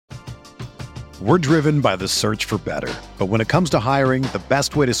We're driven by the search for better. But when it comes to hiring, the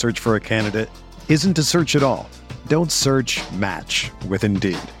best way to search for a candidate isn't to search at all. Don't search, match with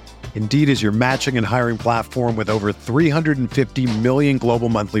Indeed. Indeed is your matching and hiring platform with over 350 million global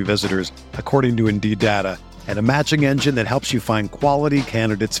monthly visitors, according to Indeed data, and a matching engine that helps you find quality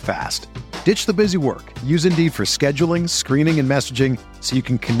candidates fast. Ditch the busy work. Use Indeed for scheduling, screening, and messaging so you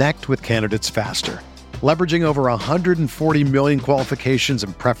can connect with candidates faster. Leveraging over 140 million qualifications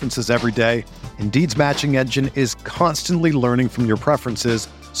and preferences every day, Indeed's matching engine is constantly learning from your preferences,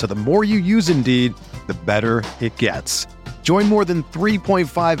 so the more you use Indeed, the better it gets. Join more than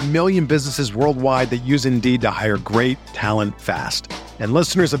 3.5 million businesses worldwide that use Indeed to hire great talent fast. And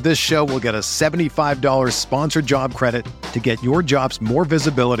listeners of this show will get a $75 sponsored job credit to get your jobs more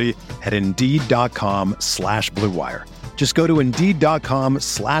visibility at Indeed.com/Blue Wire. Just go to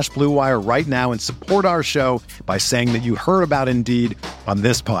Indeed.com/Blue Wire right now and support our show by saying that you heard about Indeed on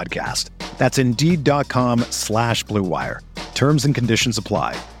this podcast. That's Indeed.com/Blue Wire. Terms and conditions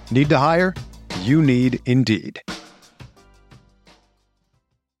apply. Need to hire? You need Indeed.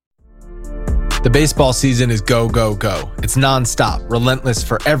 The baseball season is go, go, go. It's nonstop, relentless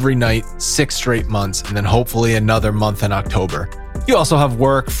for every night, 6 straight months, and then hopefully another month in October. You also have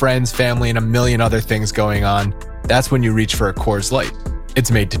work, friends, family, and a million other things going on. That's when you reach for a Coors Light. It's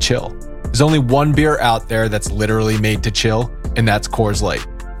made to chill. There's only one beer out there that's literally made to chill, and that's Coors Light.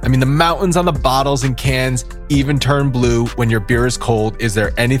 I mean, the mountains on the bottles and cans even turn blue when your beer is cold. Is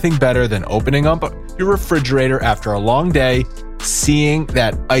there anything better than opening up your refrigerator after a long day, seeing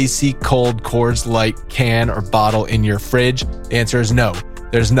that icy cold Coors Light can or bottle in your fridge? The answer is no.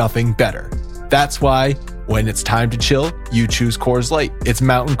 There's nothing better. That's why when it's time to chill, you choose Coors Light. It's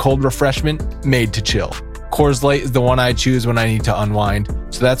mountain cold refreshment made to chill. Coors Light is the one I choose when I need to unwind.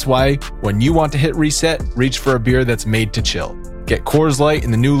 So that's why when you want to hit reset, reach for a beer that's made to chill. Get Coors Light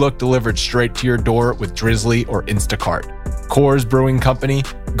in the new look delivered straight to your door with Drizzly or Instacart. Coors Brewing Company,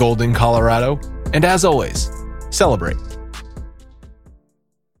 Golden, Colorado. And as always, celebrate.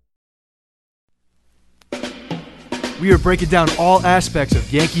 We are breaking down all aspects of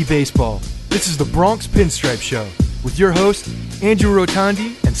Yankee baseball. This is the Bronx Pinstripe Show with your hosts, Andrew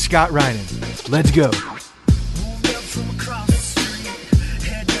Rotondi and Scott Reinen. Let's go.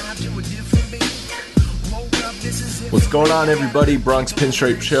 What's going on, everybody? Bronx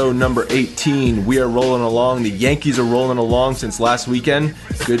Pinstripe Show number 18. We are rolling along. The Yankees are rolling along since last weekend.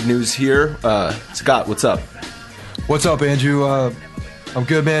 Good news here. Scott, what's up? What's up, Andrew? I'm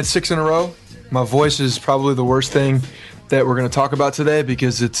good, man. 6 in a row. My voice is probably the worst thing that we're going to talk about today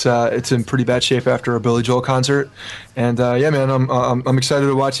because it's in pretty bad shape after a Billy Joel concert. And yeah, man, I'm excited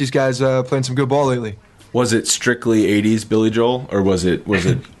to watch these guys playing some good ball lately. Was it strictly 80s Billy Joel, or was it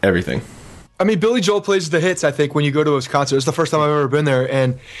everything? I mean, Billy Joel plays the hits, I think, when you go to his concert. It's the first time I've ever been there,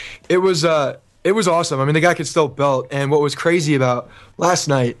 and it was awesome. I mean, the guy could still belt, and what was crazy about last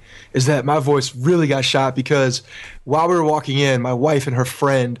night is that my voice really got shot because while we were walking in, my wife and her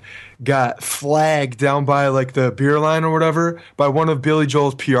friend got flagged down by, like, the beer line or whatever by one of Billy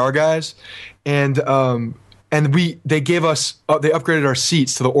Joel's PR guys, and they gave us they upgraded our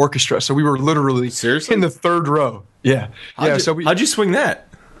seats to the orchestra, so we were literally seriously in the third row. Yeah. How'd you swing that?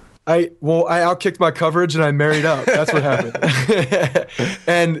 I outkicked my coverage and I married up. That's what happened.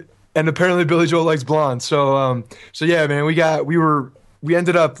 and apparently Billy Joel likes blonde. So yeah, man, we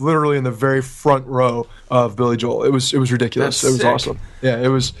ended up literally in the very front row of Billy Joel. It was ridiculous. That's it was sick. Awesome. Yeah, it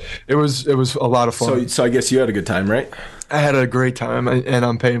was a lot of fun. So I guess you had a good time, right? I had a great time, and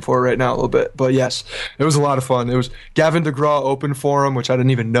I'm paying for it right now a little bit. But yes, it was a lot of fun. It was Gavin DeGraw opened for him, which I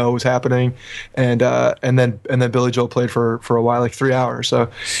didn't even know was happening, and then Billy Joel played for a while, like 3 hours. So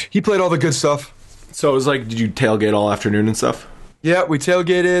he played all the good stuff. So it was like, did you tailgate all afternoon and stuff? Yeah, we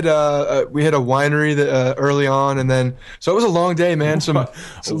tailgated. We had a winery that, early on, and then so it was a long day, man. A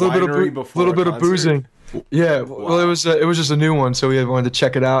little bit of boozing. Yeah, wow. Well, it was just a new one, so we wanted to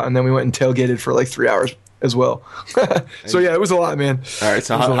check it out, and then we went and tailgated for like 3 hours as well. So yeah, it was a lot, man. All right,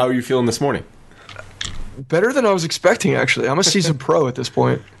 so how are you feeling this morning? Better than I was expecting, actually. I'm a seasoned pro at this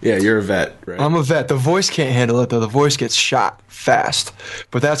point. Yeah, you're a vet, right? I'm a vet. The voice can't handle it, though. The voice gets shot fast.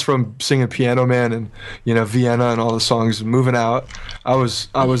 But that's from singing Piano Man and, Vienna and all the songs. Moving Out. I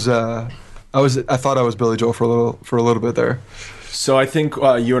thought I was Billy Joel for a little bit there. So I think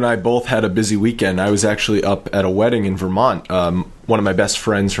you and I both had a busy weekend. I was actually up at a wedding in Vermont. one of my best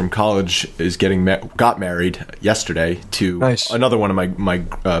friends from college is got married yesterday to another one of my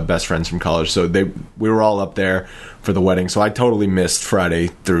best friends from college. So we were all up there for the wedding. So I totally missed Friday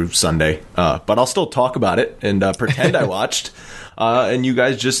through Sunday, but I'll still talk about it and pretend I watched. And you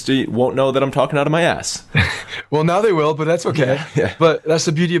guys just won't know that I'm talking out of my ass. Well, now they will, but that's okay. Yeah. But that's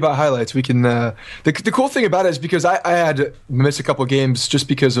the beauty about highlights. We can. The cool thing about it is because I had to miss a couple games just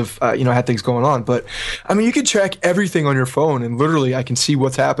because of I had things going on. But I mean, you can check everything on your phone, and literally I can see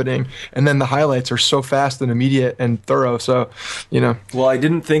what's happening. And then the highlights are so fast and immediate and thorough. So, Well, I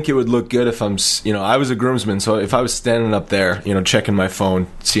didn't think it would look good if I'm. I was a groomsman, so if I was standing up there, checking my phone,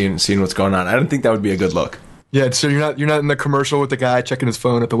 seeing what's going on, I didn't think that would be a good look. Yeah, so you're not in the commercial with the guy checking his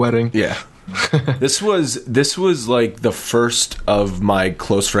phone at the wedding. Yeah. This was like the first of my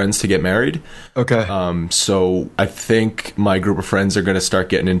close friends to get married. Okay. So I think my group of friends are going to start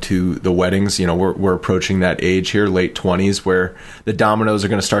getting into the weddings. We're approaching that age here, late 20s, where the dominoes are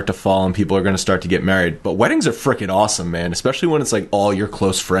going to start to fall and people are going to start to get married. But weddings are freaking awesome, man, especially when it's like all your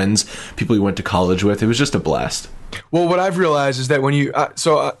close friends, people you went to college with. It was just a blast. Well, what I've realized is that when you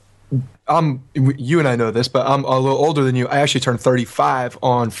you and I know this, but I'm a little older than you. I actually turned 35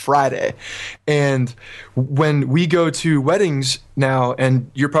 on Friday. And when we go to weddings now, and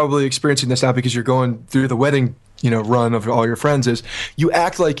you're probably experiencing this now because you're going through the wedding run of all your friends, is you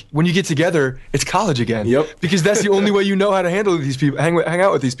act like when you get together, it's college again. Yep. Because that's the only way you know how to handle these people, hang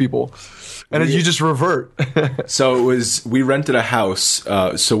out with these people. And you just revert. So we rented a house.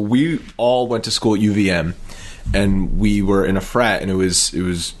 So we all went to school at UVM, and we were in a frat, and it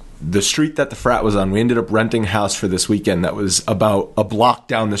was the street that the frat was on. We ended up renting a house for this weekend that was about a block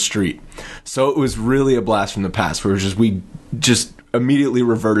down the street. So it was really a blast from the past. We just immediately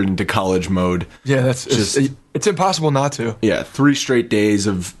reverted into college mode. Yeah, it's impossible not to. Yeah, 3 straight days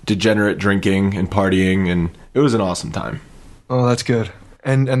of degenerate drinking and partying, and it was an awesome time. Oh, that's good.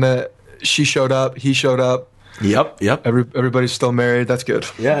 And she showed up, he showed up. Yep. Everybody's still married. That's good.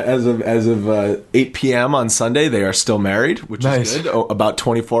 Yeah, as of 8 p.m. on Sunday, they are still married, which is good. About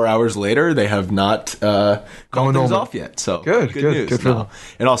 24 hours later, they have not called things off yet. So good news. Good for them.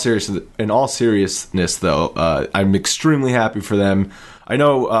 In all seriousness, though, I'm extremely happy for them. I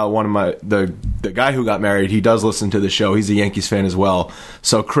know the guy who got married, he does listen to the show. He's a Yankees fan as well.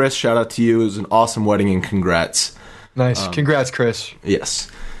 So Chris, shout out to you. It was an awesome wedding, and congrats. Nice. Congrats, Chris. Yes.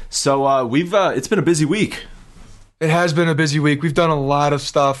 So it's been a busy week. It has been a busy week. We've done a lot of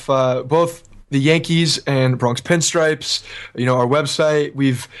stuff, both the Yankees and Bronx Pinstripes. Our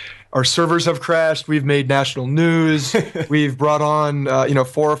website. Our servers have crashed. We've made national news. We've brought on 4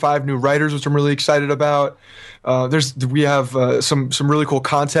 or 5 new writers, which I'm really excited about. We have some really cool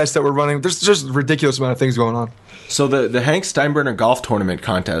contests that we're running. There's just a ridiculous amount of things going on. So the Hank Steinbrenner golf tournament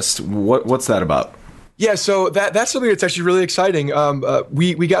contest. What's that about? Yeah, so that's something that's actually really exciting.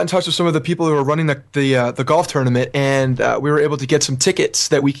 We got in touch with some of the people who are running the golf tournament, and we were able to get some tickets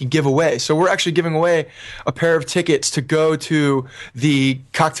that we can give away. So we're actually giving away a pair of tickets to go to the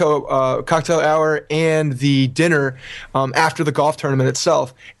cocktail hour and the dinner after the golf tournament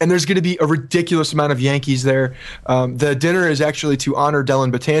itself. And there's going to be a ridiculous amount of Yankees there. The dinner is actually to honor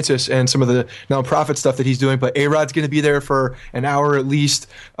Dellin Betances and some of the nonprofit stuff that he's doing, but A-Rod's going to be there for an hour at least.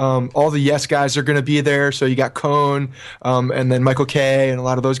 All the Yes guys are going to be there. So you got Cone, and then Michael Kay, and a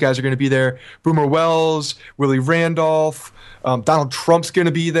lot of those guys are going to be there. Boomer Wells, Willie Randolph, Donald Trump's going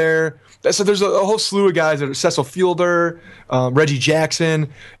to be there. So there's a whole slew of guys. Cecil Fielder, Reggie Jackson.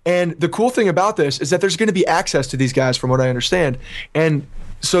 And the cool thing about this is that there's going to be access to these guys, from what I understand. And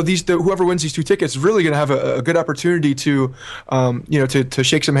so whoever wins these 2 tickets is really going to have a good opportunity to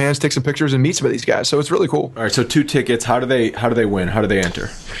shake some hands, take some pictures, and meet some of these guys. So it's really cool. All right, so 2 tickets. How do they win? How do they enter?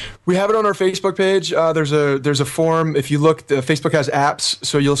 We have it on our Facebook page. There's a form. If you look, Facebook has apps,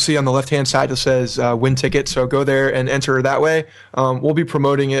 so you'll see on the left-hand side it says win ticket. So go there and enter that way. We'll be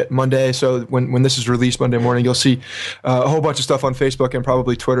promoting it Monday, so when this is released Monday morning, you'll see a whole bunch of stuff on Facebook and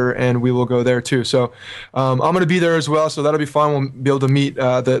probably Twitter, and we will go there too. So I'm going to be there as well, so that'll be fun. We'll be able to meet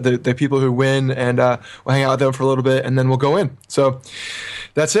the people who win, and we'll hang out with them for a little bit, and then we'll go in. So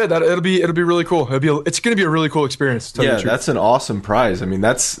that's it. It'll be really cool. It's going to be a really cool experience. Yeah, that's an awesome prize. I mean,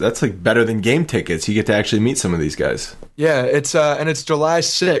 that's like better than game tickets. You get to actually meet some of these guys. Yeah, it's July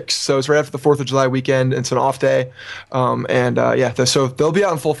 6th, so it's right after the 4th of July weekend. It's an off day, so they'll be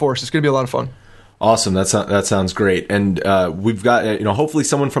out in full force. It's going to be a lot of fun. Awesome. That sounds great. And we've got, hopefully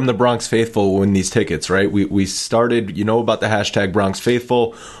someone from the Bronx Faithful will win these tickets, right? We started, about the hashtag Bronx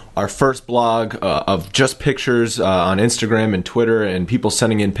Faithful, our first blog of just pictures on Instagram and Twitter, and people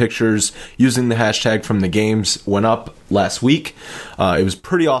sending in pictures using the hashtag from the games went up last week. It was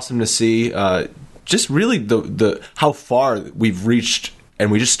pretty awesome to see. just really the how far we've reached,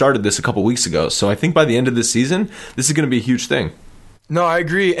 and we just started this a couple weeks ago. So I think by the end of this season, this is going to be a huge thing. No, I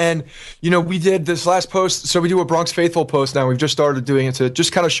agree. And, we did this last post. So we do a Bronx Faithful post now. We've just started doing it to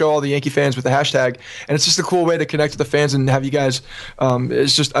just kind of show all the Yankee fans with the hashtag. And it's just a cool way to connect with the fans and have you guys.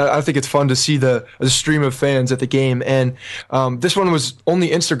 It's just, I think it's fun to see the stream of fans at the game. And this one was only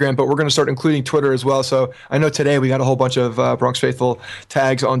Instagram, but we're going to start including Twitter as well. So I know today we got a whole bunch of Bronx Faithful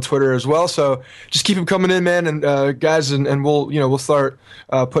tags on Twitter as well. So just keep them coming in, man. And guys, and we'll start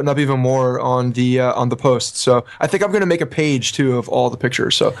putting up even more on the post. So I think I'm going to make a page too of all the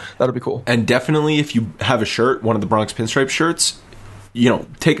pictures, so that'll be cool. And definitely, if you have a shirt, one of the Bronx Pinstripe shirts,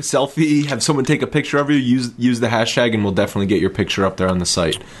 take a selfie, have someone take a picture of you, use the hashtag, and we'll definitely get your picture up there on the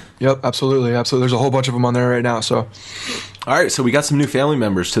site. Yep, absolutely. There's a whole bunch of them on there right now. So, all right, so we got some new family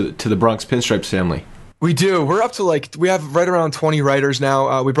members to the Bronx Pinstripes family. We do. We're up to we have right around 20 writers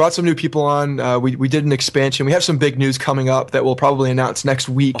now. We brought some new people on. We did an expansion. We have some big news coming up that we'll probably announce next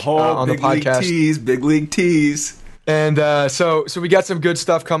week on the podcast. Big league tease. And so we got some good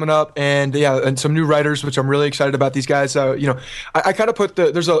stuff coming up, and some new writers, which I'm really excited about. These guys, I kind of put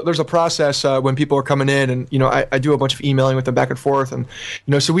there's a process when people are coming in, and I do a bunch of emailing with them back and forth, and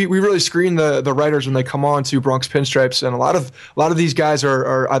so we really screen the writers when they come on to Bronx Pinstripes, and a lot of these guys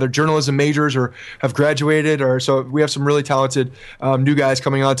are either journalism majors or have graduated, or so we have some really talented new guys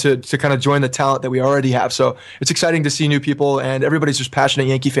coming on to kind of join the talent that we already have. So it's exciting to see new people, and everybody's just passionate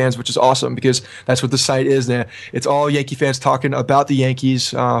Yankee fans, which is awesome because that's what the site is. It's all Yankee fans talking about the Yankees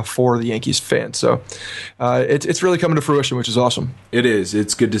for the Yankees fans. So it's really coming to fruition, which is awesome. It is.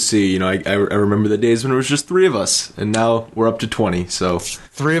 It's good to see. I remember the days when it was just 3 of us, and now we're up to 20. So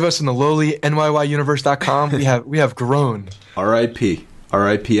 3 of us in the lowly NYYuniverse.com. We have grown. R.I.P.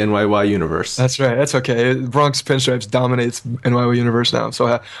 R.I.P. NYY Universe. That's right. That's okay. Bronx Pinstripes dominates NYY Universe now.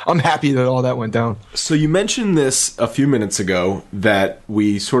 So I'm happy that all that went down. So you mentioned this a few minutes ago, that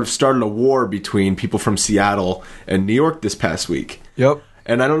we sort of started a war between people from Seattle and New York this past week. Yep.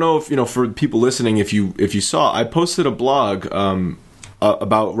 And I don't know if, for people listening, if you saw, I posted a blog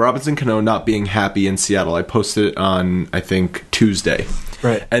about Robinson Cano not being happy in Seattle. I posted it on, I think, Tuesday.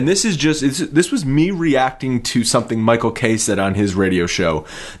 Right. And this was me reacting to something Michael Kay said on his radio show,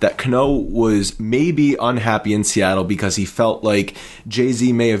 that Cano was maybe unhappy in Seattle because he felt like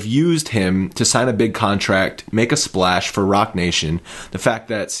Jay-Z may have used him to sign a big contract, make a splash for Rock Nation. The fact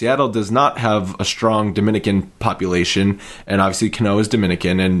that Seattle does not have a strong Dominican population, and obviously Cano is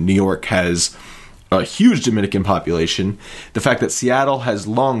Dominican, and New York has a huge Dominican population. The fact that Seattle has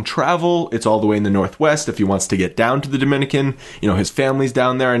long travel, it's all the way in the Northwest. If he wants to get down to the Dominican, his family's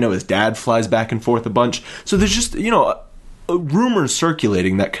down there. I know his dad flies back and forth a bunch. So there's just, rumors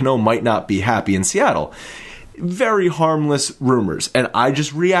circulating that Cano might not be happy in Seattle. Very harmless rumors. And I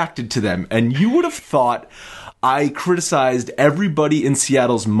just reacted to them. And you would have thought I criticized everybody in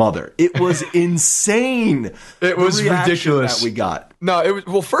Seattle's mother. It was insane. It was ridiculous that we got. No, it was,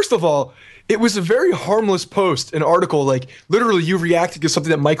 well, first of all, it was a very harmless post, an article. Literally, you reacted to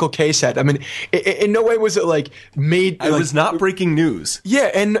something that Michael Kay said. I mean, in no way was it made. It was not breaking news.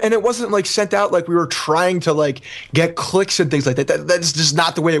 Yeah, and it wasn't sent out like we were trying to get clicks and things like that. That's just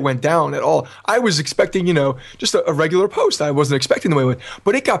not the way it went down at all. I was expecting, just a regular post. I wasn't expecting the way it went.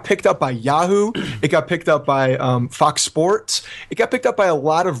 But it got picked up by Yahoo. It got picked up by Fox Sports. It got picked up by a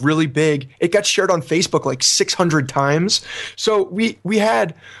lot of really big. It got shared on Facebook 600 times. So we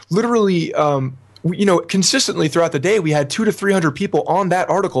had literally. Consistently throughout the day, we had 200 to 300 people on that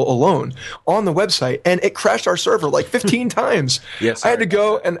article alone on the website, and it crashed our server 15 times. Yes, I had to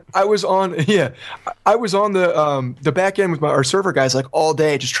go, and I was on the back end with our server guys all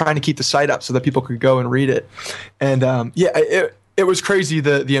day, just trying to keep the site up so that people could go and read it. And it was crazy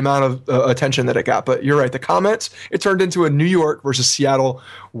the amount of attention that it got. But you're right, the comments, it turned into a New York versus Seattle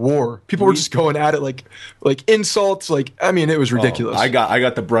war. People were just going at it like insults. It was ridiculous. I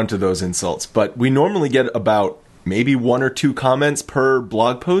got the brunt of those insults. But we normally get about maybe 1 or 2 comments per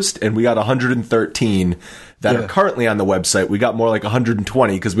blog post, and we got 113 that are currently on the website. We got more like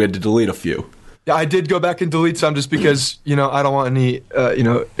 120 because we had to delete a few. Yeah, I did go back and delete some just because, I don't want any,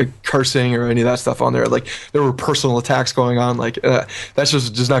 cursing or any of that stuff on there. There were personal attacks going on. That's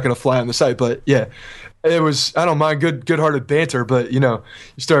just not going to fly on the site. But yeah, it was, I don't mind good-hearted banter, but, you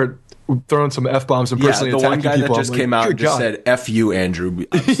start throwing some F-bombs and personally attacking people. The one guy that just came out and just said, F you, Andrew.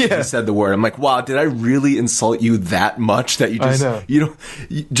 He said the word. I'm like, wow, did I really insult you that much that you just,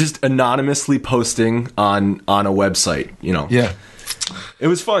 just anonymously posting on a website, Yeah. It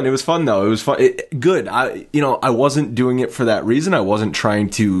was fun. It was fun, though. It was fun. Good. I wasn't doing it for that reason. I wasn't trying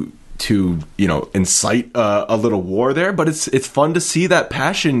to to incite a little war there, but it's fun to see that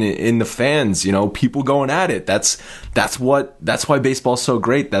passion in the fans. People going at it. That's why baseball's so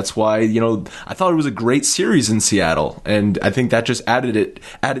great. That's why I thought it was a great series in Seattle, and I think that just added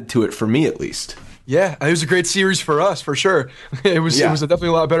to it for me at least. Yeah, it was a great series for us, for sure. It was definitely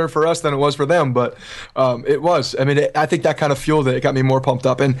a lot better for us than it was for them, but it was. I mean, I think that kind of fueled it. It got me more pumped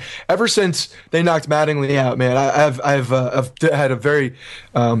up. And ever since they knocked Mattingly out, man, I've had a very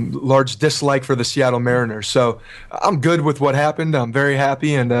large dislike for the Seattle Mariners. So I'm good with what happened. I'm very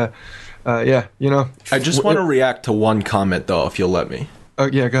happy, and I just want to react to one comment, though, if you'll let me.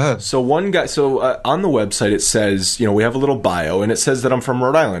 Yeah, go ahead. So one guy, on the website it says, we have a little bio, and it says that I'm from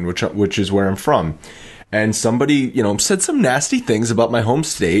Rhode Island, which is where I'm from. And somebody, said some nasty things about my home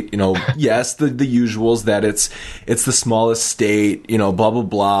state. Yes, the usuals that it's the smallest state, blah blah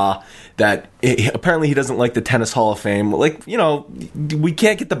blah. That apparently he doesn't like the Tennis Hall of Fame. Like, we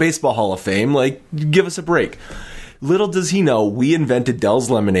can't get the Baseball Hall of Fame. Like, give us a break. Little does he know, we invented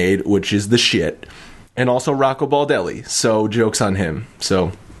Dell's Lemonade, which is the shit. And also Rocco Baldelli, so joke's on him.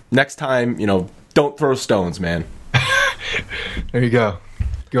 So next time, don't throw stones, man. There you go.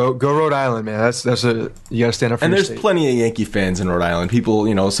 Go Rhode Island, man. That's you gotta stand up for and your there's state. Plenty of Yankee fans in Rhode Island.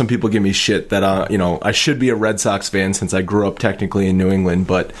 People, some people give me shit that I should be a Red Sox fan since I grew up technically in New England,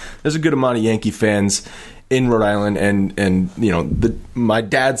 but there's a good amount of Yankee fans in Rhode Island, and my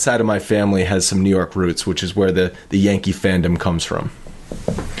dad's side of my family has some New York roots, which is where the Yankee fandom comes from.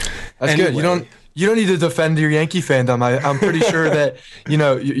 That's anyway. Good. You don't need to defend your Yankee fandom. I'm pretty sure that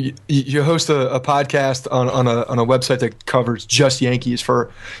you host a podcast on a website that covers just Yankees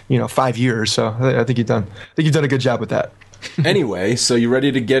for 5 years. So I think you've done a good job with that. Anyway, so you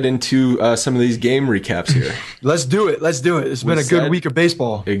ready to get into some of these game recaps here? Let's do it. It's been a good week of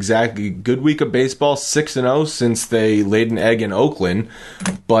baseball. Exactly, good week of baseball. 6-0 since they laid an egg in Oakland.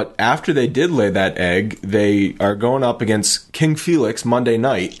 But after they did lay that egg, they are going up against King Felix Monday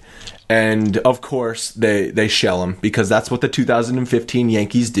night. And, of course, they shell him because that's what the 2015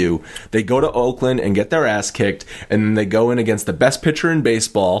 Yankees do. They go to Oakland and get their ass kicked, and then they go in against the best pitcher in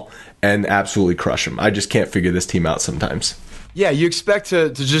baseball and absolutely crush him. I just can't figure this team out sometimes. Yeah, you expect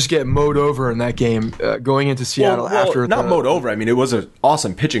to just get mowed over in that game going into Seattle after. Not mowed over. I mean, it was an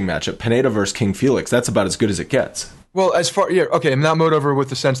awesome pitching matchup. Pineda versus King Felix. That's about as good as it gets. Well, I'm not mowed over with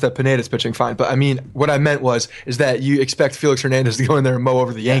the sense that Pineda's pitching fine, but I mean, what I meant is that you expect Felix Hernandez to go in there and mow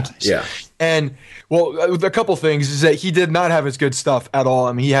over the Yankees. Yeah. And, a couple things is that he did not have his good stuff at all.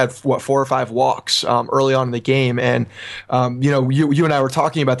 I mean, he had, 4 or 5 walks early on in the game. And, you and I were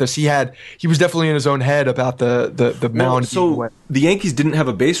talking about this. He was definitely in his own head about the mound. So the Yankees didn't have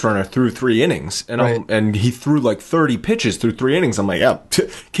a base runner through 3 innings. And right. And he threw like 30 pitches through 3 innings. I'm like, yeah,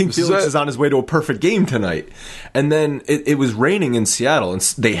 King Felix is on his way to a perfect game tonight. And then it was raining in Seattle, and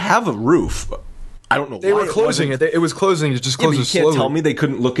they have a roof. I don't know they why were closing it. It was closing. It just closes slowly. You can't tell me they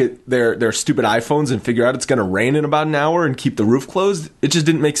couldn't look at their stupid iPhones and figure out it's going to rain in about an hour and keep the roof closed. It just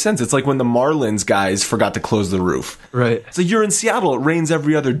didn't make sense. It's like when the Marlins guys forgot to close the roof. Right. So you're in Seattle. It rains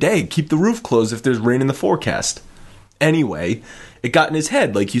every other day. Keep the roof closed if there's rain in the forecast. Anyway, it got in his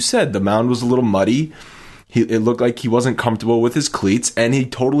head. Like you said, the mound was a little muddy. It looked like he wasn't comfortable with his cleats, and he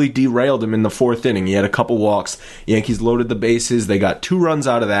totally derailed him in the 4th inning. He had a couple walks. Yankees loaded the bases. They got 2 runs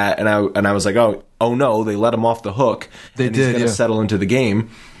out of that, and I was like, oh no, they let him off the hook. He's going to settle into the game.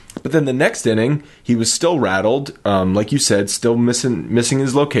 But then the next inning, he was still rattled, like you said, still missing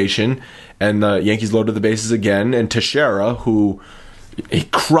his location, and the Yankees loaded the bases again. And Teixeira, who he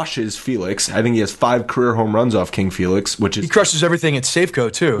crushes Felix. I think he has 5 career home runs off King Felix, which is... He crushes everything at Safeco,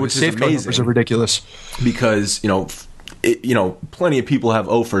 too. Which is Safeco amazing. Numbers are ridiculous. Because, plenty of people have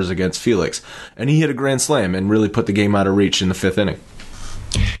offers against Felix. And he hit a grand slam and really put the game out of reach in the 5th inning.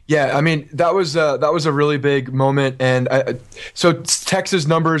 Yeah, I mean, that was a really big moment. And so Texas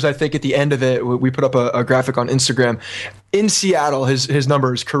numbers, I think at the end of it, we put up a graphic on Instagram. In Seattle, his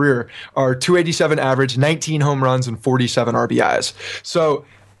numbers, career, are 287 average, 19 home runs, and 47 RBIs. So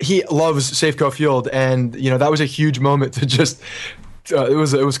he loves Safeco Field, and that was a huge moment to just. It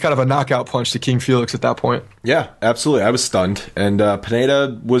was kind of a knockout punch to King Felix at that point. Yeah, absolutely. I was stunned, and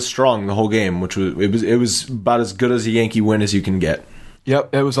Pineda was strong the whole game, which was about as good as a Yankee win as you can get.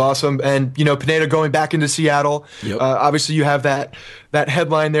 Yep, it was awesome. And, Pineda going back into Seattle. Yep. Obviously, you have that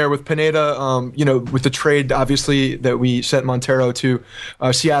headline there with Pineda, with the trade, obviously, that we sent Montero to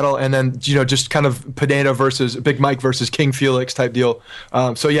Seattle. And then, just kind of Pineda versus Big Mike versus King Felix type deal.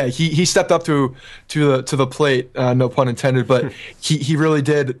 So, yeah, he stepped up to the plate, no pun intended. But he really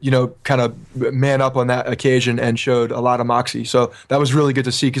did, kind of man up on that occasion and showed a lot of moxie. So that was really good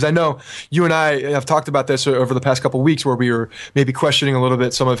to see. Because I know you and I have talked about this over the past couple of weeks where we were maybe questioning losing a little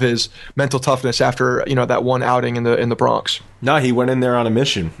bit some of his mental toughness after that one outing in the Bronx. No, he went in there on a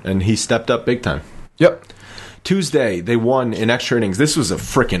mission and he stepped up big time. Yep. Tuesday they won in extra innings. This was a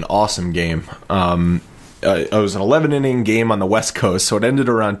freaking awesome game. It was an 11-inning game on the West Coast, so it ended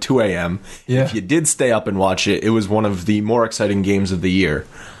around 2 a.m. Yeah. If you did stay up and watch it, it was one of the more exciting games of the year.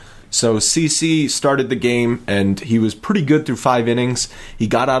 So CC started the game, and he was pretty good through 5 innings. He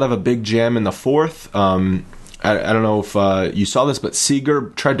got out of a big jam in the fourth. I don't know if you saw this, but Seager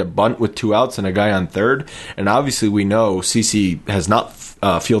tried to bunt with 2 outs and a guy on third. And obviously we know CC has not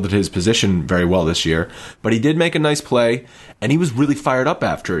fielded his position very well this year. But he did make a nice play, and he was really fired up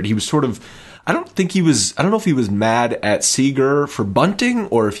after it. He was sort of... I don't know if he was mad at Seager for bunting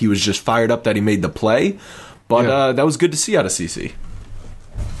or if he was just fired up that he made the play. But that was good to see out of CC.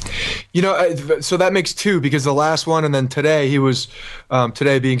 So that makes 2 because the last one and then today he was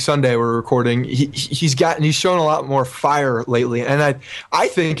today being Sunday we're recording. He's shown a lot more fire lately, and I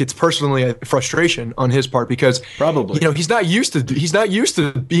think it's personally a frustration on his part because probably he's not used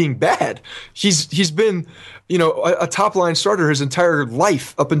to being bad. He's been a top line starter his entire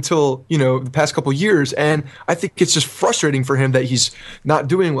life up until the past couple years, and I think it's just frustrating for him that he's not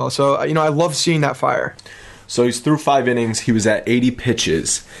doing well. So I love seeing that fire. So he's through 5 innings. He was at 80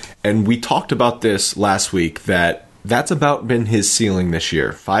 pitches. And we talked about this last week, that's about been his ceiling this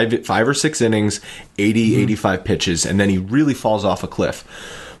year. 5 or 6 innings, 80, 85 pitches, and then he really falls off a cliff.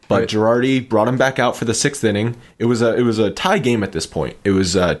 But Girardi brought him back out for the 6th inning. It was a tie game at this point. It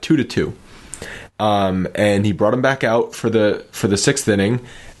was 2-2. And he brought him back out for the 6th inning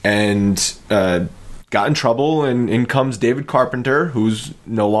and got in trouble, and in comes David Carpenter, who's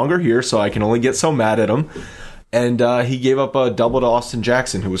no longer here, so I can only get so mad at him. And he gave up a double to Austin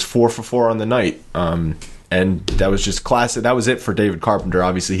Jackson, who was 4 for 4 on the night. And that was just classic. That was it for David Carpenter.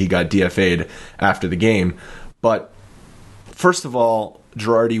 Obviously, he got DFA'd after the game. But first of all,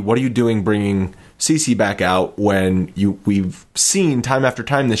 Girardi, what are you doing bringing CC back out when we've seen time after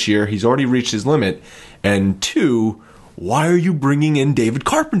time this year he's already reached his limit? And 2, why are you bringing in David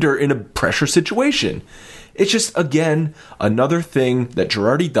Carpenter in a pressure situation? It's just, again, another thing that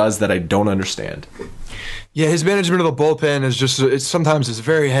Girardi does that I don't understand. Yeah, his management of the bullpen is just sometimes it's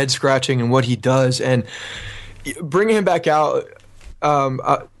very head scratching in what he does, and bringing him back out.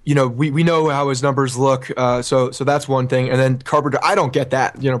 We know how his numbers look, so that's one thing. And then Carpenter, I don't get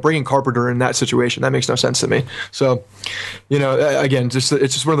that. Bringing Carpenter in that situation, that makes no sense to me. So, again, it's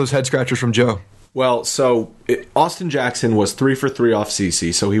just one of those head scratchers from Joe. Well, so Austin Jackson was 3 for 3 off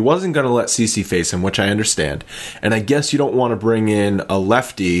CC, so he wasn't going to let CC face him, which I understand. And I guess you don't want to bring in a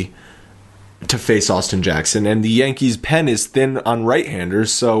lefty to face Austin Jackson, and the Yankees' pen is thin on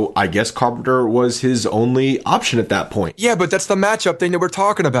right-handers, so I guess Carpenter was his only option at that point. Yeah, but that's the matchup thing that we're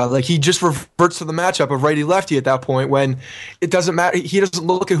talking about. Like, he just reverts to the matchup of righty-lefty at that point when it doesn't matter. He doesn't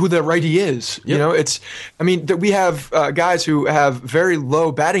look at who the righty is. Yep. We have guys who have very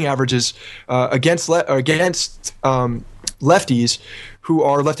low batting averages against lefties who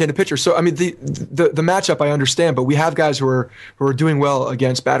are left-handed pitchers. So the matchup I understand, but we have guys who are doing well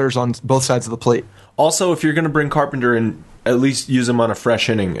against batters on both sides of the plate. Also, if you're going to bring Carpenter in, at least use him on a fresh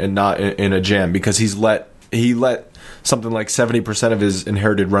inning and not in a jam, because he let something like 70% of his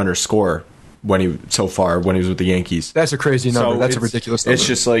inherited runners score when he was with the Yankees. That's a crazy number. That's a ridiculous number. It's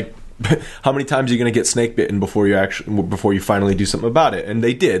just like, how many times are you going to get snake bitten before you finally do something about it? And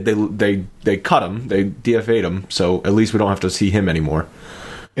they did. They cut him. They DFA'd him. So at least we don't have to see him anymore.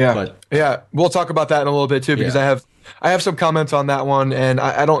 Yeah, we'll talk about that in a little bit too, because I have some comments on that one, and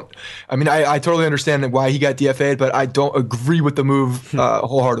I totally understand why he got DFA'd, but I don't agree with the move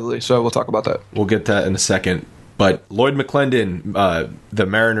wholeheartedly. So we'll talk about that. We'll get that in a second. But Lloyd McClendon, the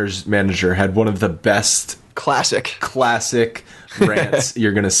Mariners manager, had one of the best classic rants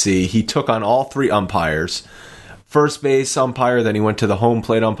you're going to see. He took on all 3 umpires. First base umpire, then he went to the home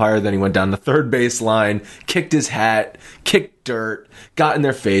plate umpire, then he went down the third base line, kicked his hat, kicked dirt, got in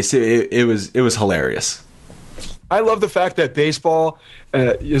their face. It was hilarious. I love the fact that baseball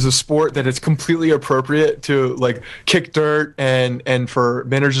is a sport that it's completely appropriate to like kick dirt and for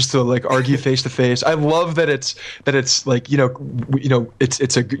managers to like argue face to face. I love that it's like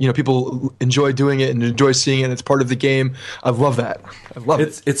it's people enjoy doing it and enjoy seeing it. It's part of the game. I love that. I love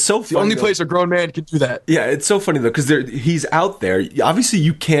it. It's so funny. The only place a grown man can do that. Yeah, it's so funny though because he's out there. Obviously,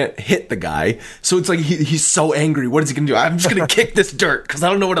 you can't hit the guy, so it's like he's so angry. What is he gonna do? I'm just gonna kick this dirt because I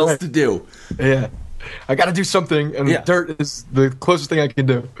don't know what else to do. Yeah. I got to do something, and dirt is the closest thing I can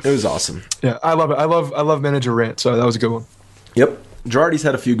do. It was awesome. Yeah, I love it. I love manager rant. So that was a good one. Yep, Girardi's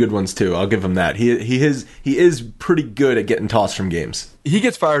had a few good ones too. I'll give him that. He is pretty good at getting tossed from games. He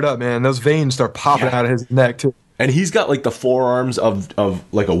gets fired up, man. Those veins start popping out of his neck too. And he's got like the forearms of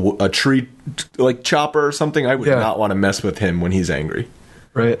like a tree like chopper or something. I would not want to mess with him when he's angry.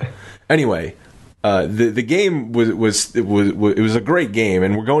 Right. Anyway, the game was a great game,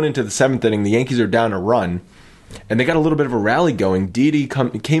 and we're going into the 7th inning. The Yankees are down a run, and they got a little bit of a rally going. Didi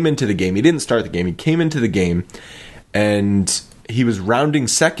came into the game. He didn't start the game. He came into the game, and he was rounding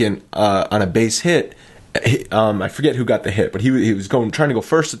second on a base hit. I forget who got the hit, but he was trying to go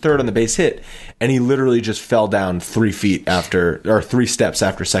first to third on the base hit, and he literally just fell down 3 steps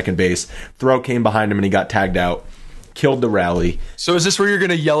after second base. Throw came behind him, and he got tagged out. Killed the rally. So is this where you're going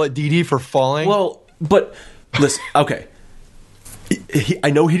to yell at Didi for falling? Well, but listen, okay.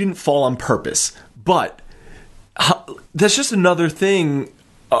 I know he didn't fall on purpose, but that's just another thing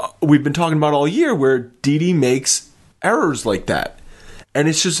we've been talking about all year where Didi makes errors like that. And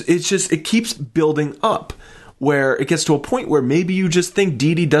it keeps building up where it gets to a point where maybe you just think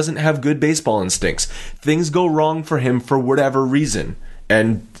Didi doesn't have good baseball instincts. Things go wrong for him for whatever reason.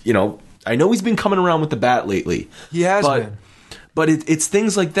 And, I know he's been coming around with the bat lately. He has been. But it's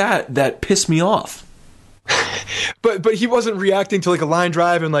things like that piss me off. But he wasn't reacting to like a line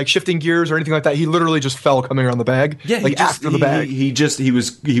drive and like shifting gears or anything like that. He literally just fell coming around the bag. Yeah, after the bag. He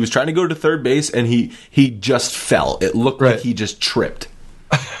was trying to go to third base and he just fell. It looked like he just tripped.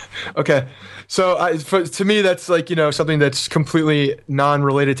 Okay. So to me, that's like, something that's completely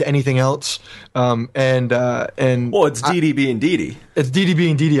non-related to anything else. Well, it's Didi being Didi. It's Didi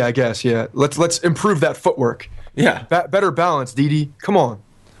being Didi, I guess. Yeah. Let's improve that footwork. Yeah. Better balance, Didi. Come on.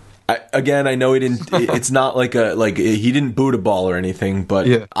 I know he didn't. It's not like he didn't boot a ball or anything,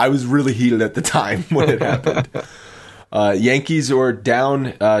 but I was really heated at the time when it happened. Yankees were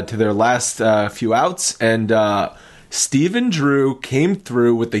down to their last few outs, and Stephen Drew came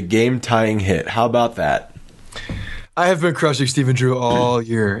through with the game-tying hit. How about that? I have been crushing Stephen Drew all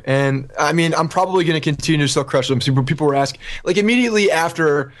year. And, I mean, I'm probably going to continue to still crush him. So people were asking, like, immediately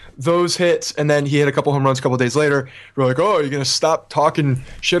after those hits, and then he hit a couple home runs a couple days later, we're like, oh, you're going to stop talking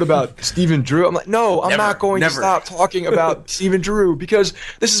shit about Stephen Drew? I'm like, no, I'm not going to stop talking about Stephen Drew because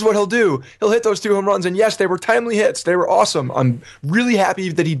this is what he'll do. He'll hit those 2 home runs, and yes, they were timely hits. They were awesome. I'm really happy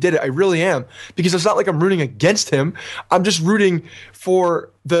that he did it. I really am. Because it's not like I'm rooting against him. I'm just rooting for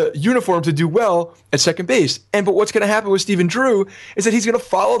the uniform to do well at second base. But what's going to happen with Stephen Drew is that he's going to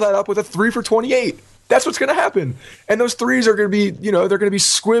follow that up with a 3 for 28. That's what's going to happen. And those threes are going to be, they're going to be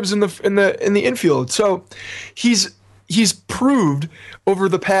squibs in the infield. So he's proved over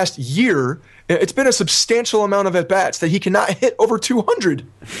the past year, it's been a substantial amount of at-bats that he cannot hit over 200.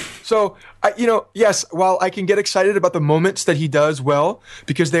 So, yes, while I can get excited about the moments that he does well,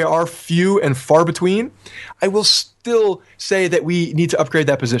 because they are few and far between, I will still say that we need to upgrade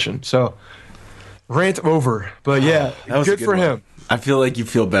that position. So, rant over. But yeah, good for him. I feel like you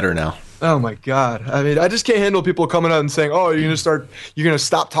feel better now. Oh my God. I mean, I just can't handle people coming out and saying, oh, you're going to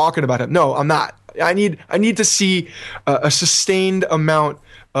stop talking about him. No, I'm not. I need to see a sustained amount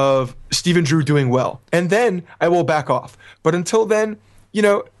of Stephen Drew doing well. And then I will back off. But until then,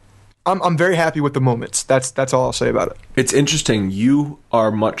 I'm very happy with the moments. That's all I'll say about it. It's interesting. You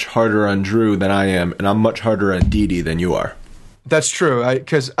are much harder on Drew than I am, and I'm much harder on Didi than you are. That's true,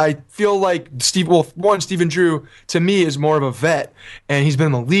 because I feel like Stephen Drew, to me, is more of a vet, and he's been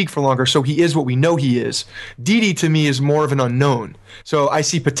in the league for longer, so he is what we know he is. Didi, to me, is more of an unknown, so I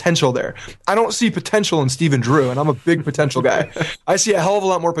see potential there. I don't see potential in Stephen Drew, and I'm a big potential guy. I see a hell of a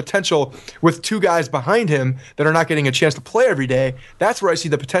lot more potential with 2 guys behind him that are not getting a chance to play every day. That's where I see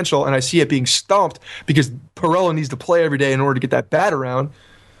the potential, and I see it being stumped because Pirella needs to play every day in order to get that bat around.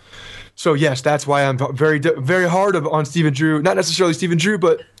 So, yes, that's why I'm very, very hard on Stephen Drew. Not necessarily Stephen Drew,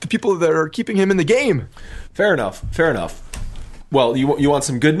 but the people that are keeping him in the game. Fair enough. Well, you want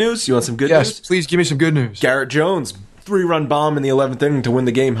some good news? Yes, news? Please give me some good news. Garrett Jones, 3-run bomb in the 11th inning to win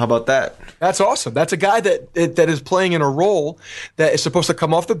the game. How about that? That's awesome. That's a guy that is playing in a role that is supposed to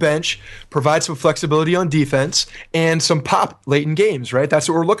come off the bench, provide some flexibility on defense, and some pop late in games, right? That's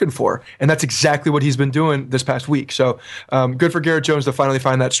what we're looking for. And that's exactly what he's been doing this past week. So good for Garrett Jones to finally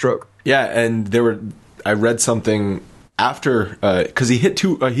find that stroke. Yeah, and I read something after, because he hit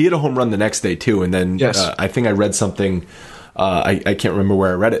a home run the next day too, and then I think I read something, I can't remember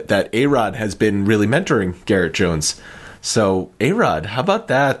where I read it, that A-Rod has been really mentoring Garrett Jones. So, A-Rod, how about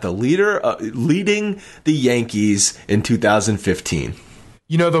that? The leading the Yankees in 2015.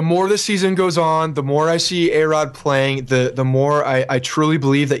 The more the season goes on, the more I see A-Rod playing, the more I truly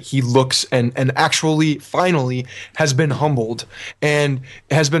believe that he looks and actually finally has been humbled, and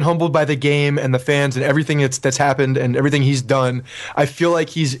has been humbled by the game and the fans and everything that's happened and everything he's done. I feel like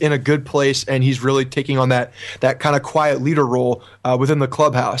he's in a good place, and he's really taking on that kind of quiet leader role within the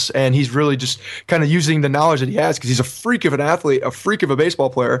clubhouse, and he's really just kind of using the knowledge that he has, because he's a freak of an athlete, a freak of a baseball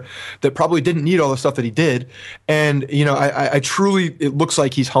player that probably didn't need all the stuff that he did. And I truly, it looks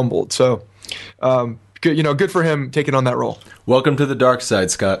like he's humbled. So good for him taking on that role. Welcome to the dark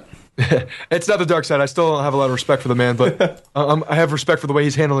side, Scott. It's not the dark side. I still don't have a lot of respect for the man, but I have respect for the way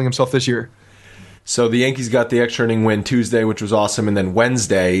he's handling himself this year. So the Yankees got the extra inning win Tuesday, which was awesome, and then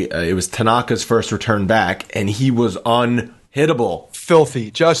Wednesday it was Tanaka's first return back, and he was unhittable. Filthy,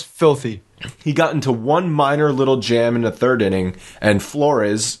 just filthy. He got into one minor little jam in the third inning, and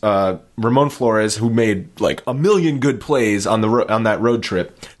Ramon Flores, who made like a million good plays on that road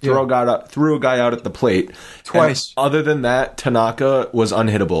trip, threw a guy out at the plate twice. And other than that, Tanaka was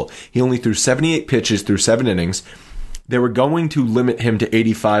unhittable. He only threw 78 pitches through 7 innings. They were going to limit him to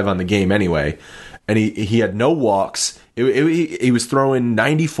 85 on the game anyway, and he had no walks. He was throwing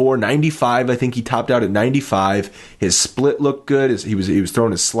 94, 95. I think he topped out at 95. His split looked good. He was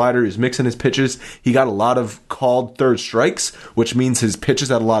throwing his slider. He was mixing his pitches. He got a lot of called third strikes, which means his pitches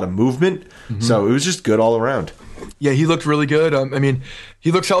had a lot of movement. Mm-hmm. So it was just good all around. Yeah, he looked really good.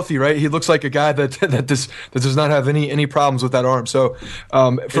 He looks healthy, right? He looks like a guy that does not have any problems with that arm. So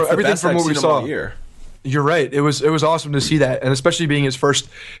for everything from what we saw. You're right. It was awesome to see that, and especially being his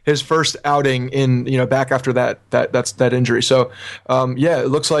first outing in back after that injury. So it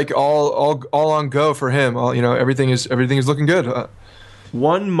looks like all on go for him. Everything is looking good.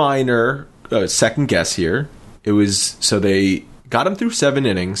 One minor second guess here. They got him through 7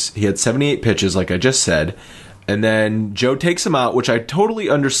 innings. He had 78 pitches, like I just said. And then Joe takes him out, which I totally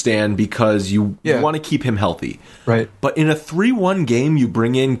understand, because you want to keep him healthy. Right. But in a 3-1 game, you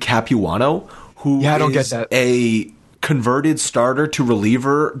bring in Capuano, who I don't is get that. A converted starter to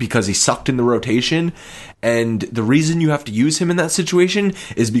reliever because he sucked in the rotation. And the reason you have to use him in that situation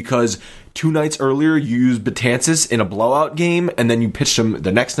is because 2 nights earlier you used Betances in a blowout game, and then you pitched him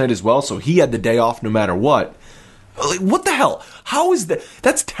the next night as well, so he had the day off no matter what. Like, what the hell? How is that?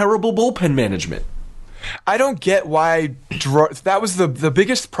 That's terrible bullpen management. I don't get why that was the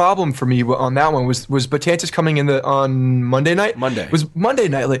biggest problem for me on that one was Betances coming in on Monday night. Was Monday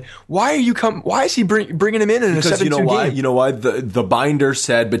night. Like, why is he bringing him in a 7-2 game? You know why? The binder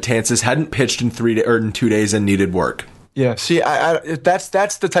said Betances hadn't pitched in 2 days and needed work. Yeah, see, that's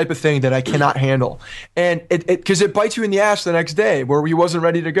the type of thing that I cannot handle, and because it bites you in the ass the next day where he wasn't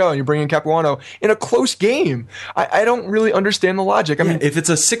ready to go, and you bring in Capuano in a close game. I don't really understand the logic. I mean, if it's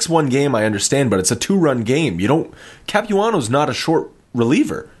a 6-1 game, I understand, but it's a 2-run game. Capuano's not a short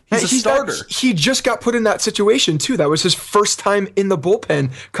reliever. He's a starter. He just got put in that situation too. That was his first time in the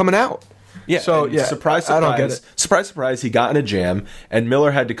bullpen coming out. Yeah. So surprise, I don't get it. Surprise, he got in a jam, and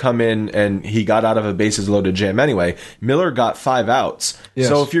Miller had to come in, and he got out of a bases loaded jam anyway. Miller got 5 outs. Yes.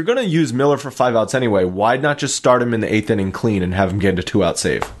 So if you're going to use Miller for 5 outs anyway, why not just start him in the 8th inning clean and have him get a 2-out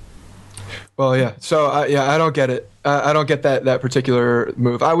save? Well, yeah. So I don't get it. I don't get that particular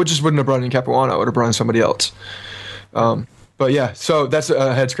move. I wouldn't have brought in Capuano. I would have brought in somebody else. But yeah, so that's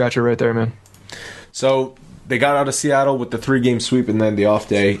a head scratcher right there, man. So they got out of Seattle with the 3-game sweep and then the off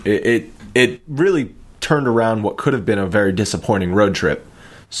day. It really turned around what could have been a very disappointing road trip.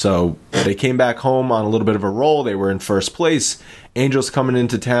 So they came back home on a little bit of a roll. They were in first place. Angels coming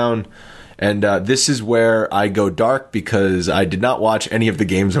into town. And this is where I go dark because I did not watch any of the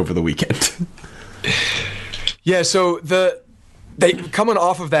games over the weekend. Yeah, so they coming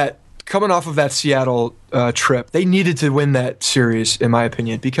off of that Seattle trip, they needed to win that series, in my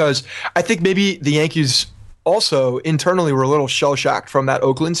opinion, because I think maybe the Yankees also internally were a little shell shocked from that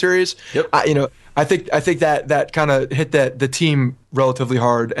Oakland series. Yep. I think that kind of hit the team relatively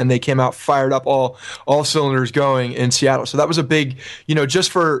hard, and they came out fired up, all cylinders going in Seattle. So that was a big, just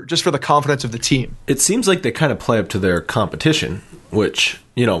for the confidence of the team. It seems like they kind of play up to their competition, which,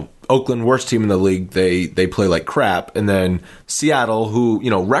 Oakland, worst team in the league, they play like crap, and then Seattle, who,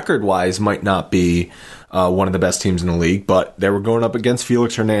 record wise might not be one of the best teams in the league, but they were going up against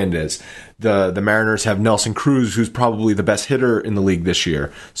Felix Hernandez. The Mariners have Nelson Cruz, who's probably the best hitter in the league this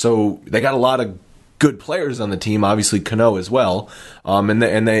year. So they got a lot of good players on the team, obviously Cano as well, and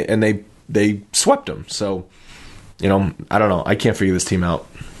they swept them. So, I don't know. I can't figure this team out.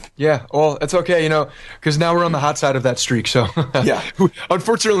 Yeah, well, it's okay, because now we're on the hot side of that streak. So, yeah.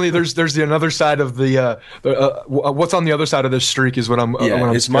 Unfortunately, there's the another side of the what's on the other side of this streak is what I'm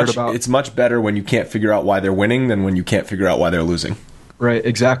scared about. It's much better when you can't figure out why they're winning than when you can't figure out why they're losing. Right,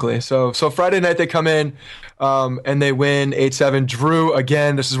 exactly. So Friday night they come in and they win 8-7. Drew,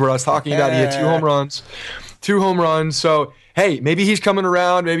 again, this is what I was talking about. He had 2 home runs. 2 home runs. So, hey, maybe he's coming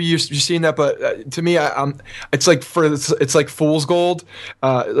around. Maybe you're seeing that. But to me, it's like fool's gold.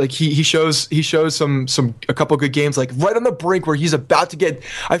 Like he shows a couple good games, like right on the brink where he's about to get.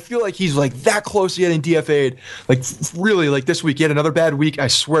 I feel like he's like that close to getting DFA'd. Like really, like this week, he had another bad week. I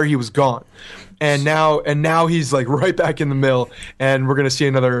swear he was gone. And now he's like right back in the mill, and we're gonna see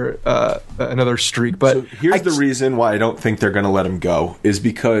another streak. But so here's the reason why I don't think they're gonna let him go is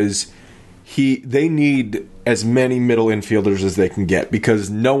because they need as many middle infielders as they can get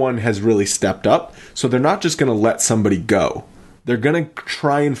because no one has really stepped up. So they're not just gonna let somebody go. They're gonna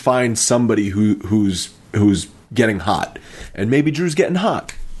try and find somebody who's getting hot, and maybe Drew's getting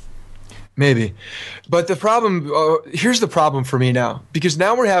hot. Maybe. But the problem, here's the problem for me now. Because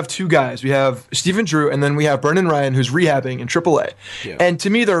now we have 2 guys. We have Stephen Drew, and then we have Brendan Ryan, who's rehabbing in AAA. Yeah. And to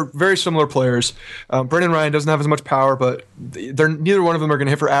me, they're very similar players. Brendan Ryan doesn't have as much power, but neither one of them are going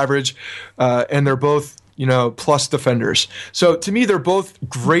to hit for average. And they're both, plus defenders. So to me, they're both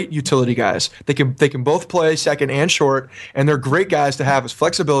great utility guys. They can both play second and short, and they're great guys to have as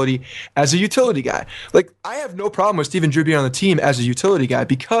flexibility as a utility guy. Like, I have no problem with Stephen Drew being on the team as a utility guy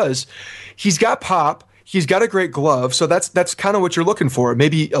because he's got pop. He's got a great glove, so that's kind of what you're looking for.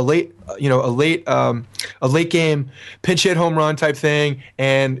 Maybe a late game pinch hit home run type thing,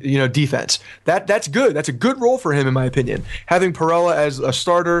 and defense. That's good. That's a good role for him, in my opinion. Having Perella as a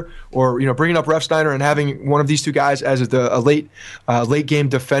starter, or bringing up Refsnyder and having one of these 2 guys as a late game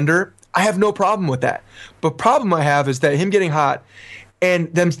defender, I have no problem with that. But problem I have is that him getting hot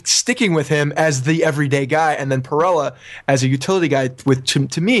and them sticking with him as the everyday guy, and then Perella as a utility guy.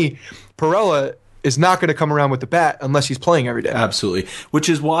 To me, Perella is not going to come around with the bat unless he's playing every day. Absolutely. Which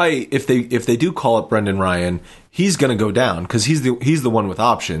is why if they do call up Brendan Ryan, he's going to go down because he's the one with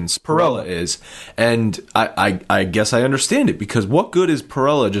options. Perella is. And I guess I understand it because what good is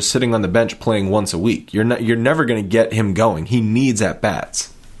Perella just sitting on the bench playing once a week? You're never going to get him going. He needs at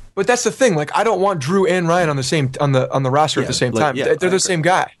bats. But that's the thing. Like, I don't want Drew and Ryan on the roster at the same time. They're the same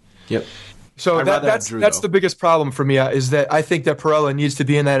guy. Yep. So that's the biggest problem for me is that I think that Perella needs to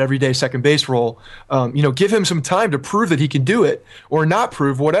be in that everyday second base role. Give him some time to prove that he can do it, or not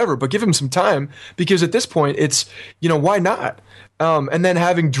prove, whatever. But give him some time because at this point, it's why not? And then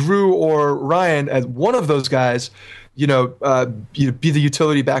having Drew or Ryan as one of those guys, be the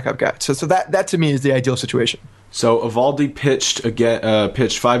utility backup guy. So that to me is the ideal situation. So Eovaldi pitched 5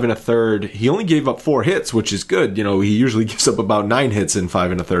 1/3. He only gave up 4 hits, which is good. He usually gives up about 9 hits in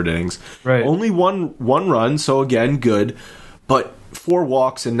 5 1/3 innings. Right. Only one run, so again, good. But 4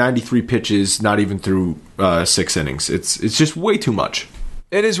 walks and 93 pitches, not even through 6 innings. It's just way too much.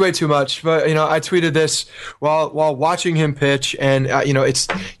 It is way too much, but I tweeted this while watching him pitch, and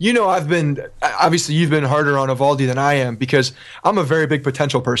I've been obviously you've been harder on Eovaldi than I am because I'm a very big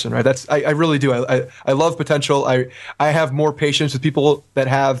potential person, right? I really do. I love potential. I have more patience with people that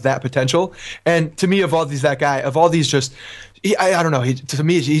have that potential, and to me, Eovaldi's that guy. Eovaldi's just I don't know. To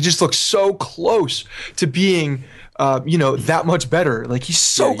me, he just looks so close to being. That much better. Like, he's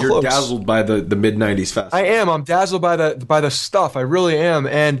so close. You're dazzled by the mid-90s fastball. I am. I'm dazzled by the stuff. I really am.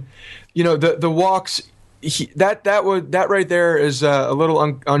 And the walks. That right there is a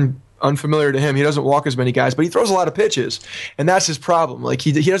little unfamiliar to him. He doesn't walk as many guys, but he throws a lot of pitches, and that's his problem. Like,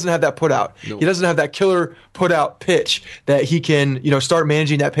 he doesn't have that put out. No. He doesn't have that killer put out pitch that he can start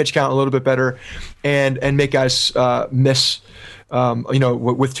managing that pitch count a little bit better, and make guys miss.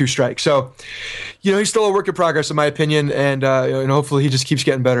 With 2 strikes. So, he's still a work in progress in my opinion, and hopefully he just keeps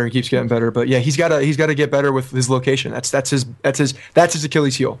getting better and keeps getting better. But yeah, he's got to get better with his location. That's his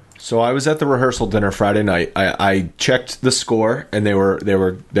Achilles heel. So I was at the rehearsal dinner Friday night. I checked the score, and they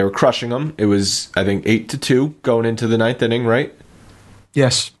were crushing them. It was, I think, 8-2 going into the 9th inning, right?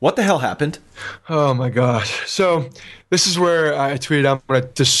 Yes. What the hell happened? Oh my God. So this is where I tweeted I'm going to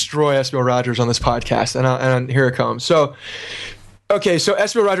destroy Esmil Rogers on this podcast, and here it comes. So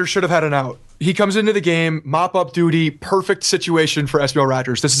Esmil Rogers should have had an out. He comes into the game, mop-up duty, perfect situation for Esmil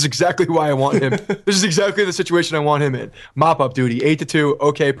Rogers. This is exactly why I want him. This is exactly the situation I want him in. Mop-up duty, 8-2,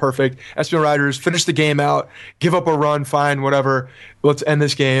 okay, perfect. Esmil Rogers, finish the game out, give up a run, fine, whatever. Let's end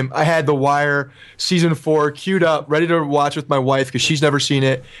this game. I had The Wire season 4 queued up, ready to watch with my wife because she's never seen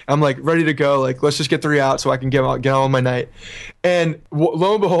it. I'm like ready to go. Like, let's just get 3 out so I can get on with my night. And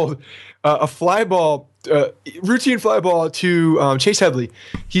lo and behold, a fly ball. Routine fly ball to Chase Headley.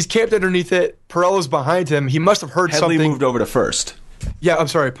 He's camped underneath it. Perella's behind him. He must have heard something. Headley moved over to first. Yeah, I'm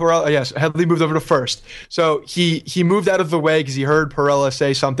sorry. Perella, yes, Headley moved over to first. So he moved out of the way because he heard Perella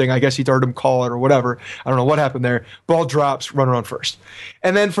say something. I guess he heard him call it or whatever. I don't know what happened there. Ball drops, runner on first.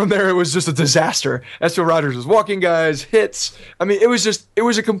 And then from there, it was just a disaster. Espo Rogers was walking guys, hits. I mean, it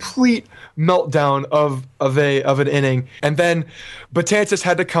was a complete meltdown of an inning. And then Betances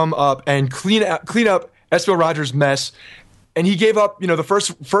had to come up and clean up Espo Rogers' mess. And he gave up,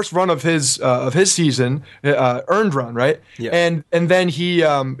 the first run of his season, earned run, right? Yeah. And then he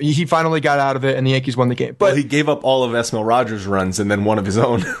finally got out of it, and the Yankees won the game. But he gave up all of Esmil Rogers' runs and then one of his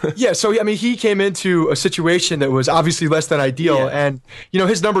own. yeah, so I mean, he came into a situation that was obviously less than ideal, and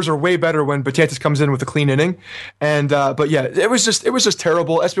his numbers are way better when Betances comes in with a clean inning. And but yeah, it was just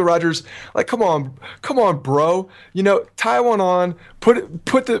terrible. Esmil Rogers, like, come on, bro, tie one on, put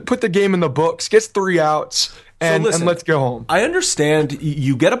the game in the books, gets 3 outs. And let's go home. I understand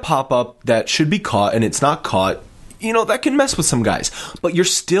you get a pop-up that should be caught and it's not caught. That can mess with some guys. But you're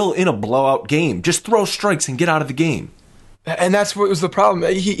still in a blowout game. Just throw strikes and get out of the game. And that's what was the problem.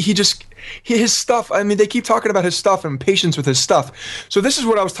 His stuff, I mean, they keep talking about his stuff and patience with his stuff. So this is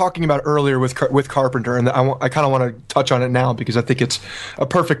what I was talking about earlier with Carpenter, and I kind of want to touch on it now because I think it's a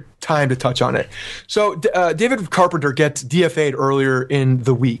perfect time to touch on it. So David Carpenter gets DFA'd earlier in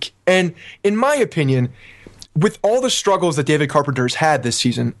the week. And in my opinion, with all the struggles that David Carpenter's had this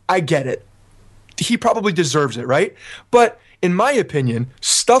season, I get it. He probably deserves it, right? But in my opinion,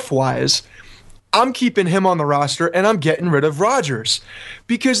 stuff-wise, I'm keeping him on the roster and I'm getting rid of Rogers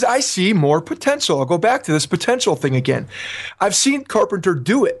because I see more potential. I'll go back to this potential thing again. I've seen Carpenter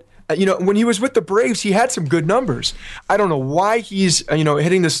do it. When he was with the Braves, he had some good numbers. I don't know why he's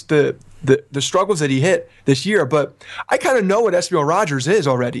hitting the struggles that he hit this year, but I kind of know what Esmil Rogers is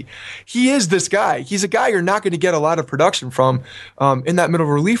already. He is this guy. He's a guy you're not going to get a lot of production from in that middle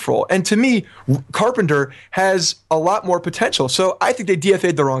relief role. And to me, Carpenter has a lot more potential. So I think they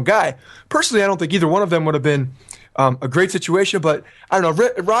DFA'd the wrong guy. Personally, I don't think either one of them would have been a great situation, but I don't know.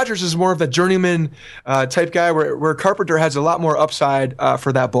 Rogers is more of that journeyman type guy where Carpenter has a lot more upside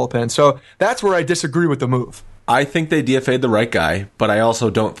for that bullpen. So that's where I disagree with the move. I think they DFA'd the right guy, but I also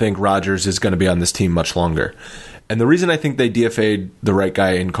don't think Rogers is going to be on this team much longer. And the reason I think they DFA'd the right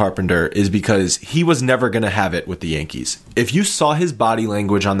guy in Carpenter is because he was never going to have it with the Yankees. If you saw his body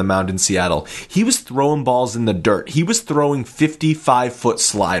language on the mound in Seattle, he was throwing balls in the dirt. He was throwing 55-foot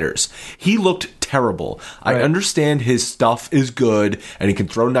sliders. He looked terrible. Right. I understand his stuff is good, and he can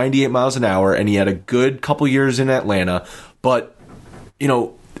throw 98 miles an hour, and he had a good couple years in Atlanta, but,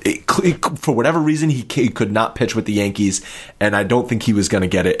 for whatever reason, he could not pitch with the Yankees, and I don't think he was going to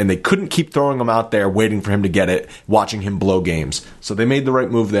get it. And they couldn't keep throwing him out there, waiting for him to get it, watching him blow games. So they made the right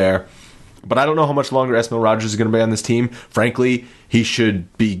move there. But I don't know how much longer Esmil Rogers is going to be on this team. Frankly, he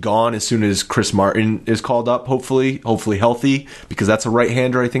should be gone as soon as Chris Martin is called up, hopefully healthy, because that's a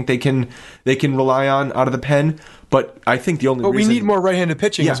right-hander I think they can rely on out of the pen. But I think the only reason... we need more right-handed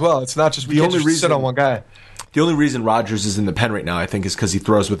pitching as well. It's not just we can't just sit on one guy. The only reason Rogers is in the pen right now, I think, is because he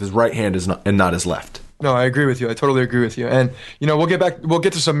throws with his right hand and not his left. No, I agree with you. I totally agree with you. And we'll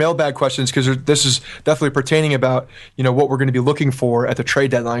get to some mailbag questions because this is definitely pertaining about what we're going to be looking for at the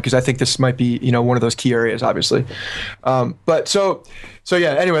trade deadline because I think this might be one of those key areas, obviously. But so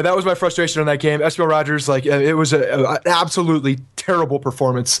yeah. Anyway, that was my frustration on that game. Esmil Rogers, it was an absolutely terrible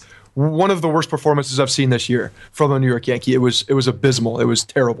performance. One of the worst performances I've seen this year from a New York Yankee. It was abysmal. It was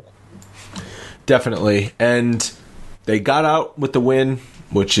terrible. Definitely, and they got out with the win,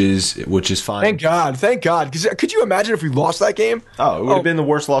 which is fine. Thank God. Because could you imagine if we lost that game? Oh, it would have been the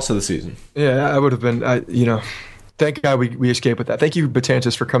worst loss of the season. Yeah, I would have been. Thank God we escaped with that. Thank you,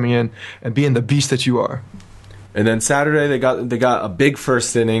 Betances, for coming in and being the beast that you are. And then Saturday they got a big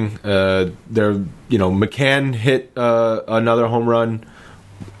first inning. McCann hit another home run.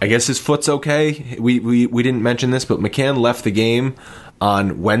 I guess his foot's okay. We didn't mention this, but McCann left the game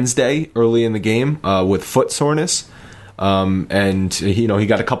on Wednesday early in the game with foot soreness, and he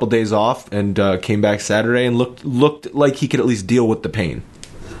got a couple days off and came back Saturday and looked like he could at least deal with the pain.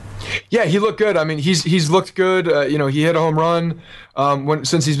 Yeah, he looked good. I mean, he's looked good. He hit a home run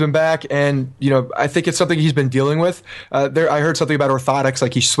since he's been back, and I think it's something he's been dealing with. I heard something about orthotics,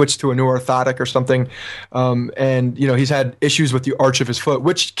 like he switched to a new orthotic or something, and he's had issues with the arch of his foot,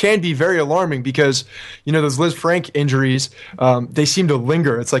 which can be very alarming because those Liz Frank injuries, they seem to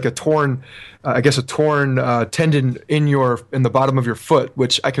linger. It's like a torn tendon in the bottom of your foot,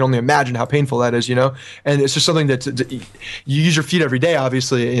 which I can only imagine how painful that is, and it's just something that you use your feet every day,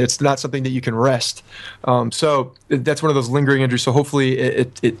 obviously, and it's not something that you can rest. So that's one of those lingering injuries. So hopefully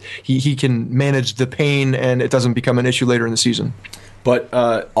he can manage the pain and it doesn't become an issue later in the season. But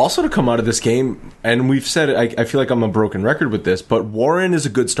also to come out of this game, and we've said it, I feel like I'm a broken record with this, but Warren is a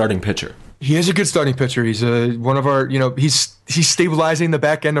good starting pitcher. He is a good starting pitcher. He's one of our, he's stabilizing the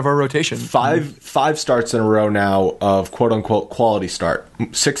back end of our rotation. Five starts in a row now of quote unquote quality start.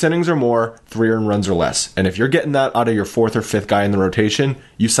 6 innings or more, 3 earned runs or less. And if you're getting that out of your 4th or 5th guy in the rotation,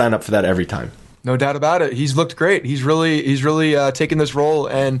 you sign up for that every time. No doubt about it. He's looked great. He's really taken this role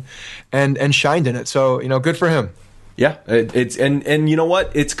and shined in it. So, good for him. Yeah, it's and you know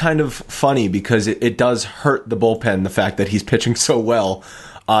what? It's kind of funny because it does hurt the bullpen, the fact that he's pitching so well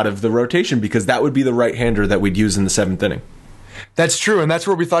out of the rotation, because that would be the right-hander that we'd use in the 7th inning. That's true, and that's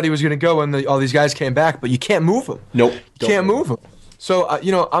where we thought he was going to go when all these guys came back, but you can't move him. Nope. You can't move him. So,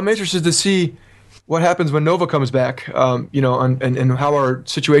 I'm interested to see what happens when Nova comes back, and how our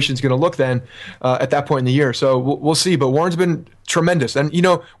situation is going to look then at that point in the year. So we'll see, but Warren's been tremendous, and,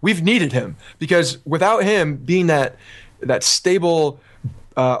 we've needed him, because without him being that stable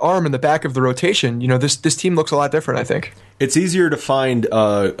arm in the back of the rotation, this team looks a lot different, I think. It's easier to find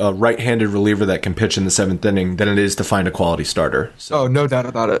a right-handed reliever that can pitch in the 7th inning than it is to find a quality starter. So, no doubt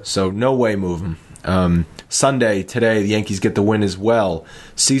about it. So no way move him. Sunday, today, the Yankees get the win as well.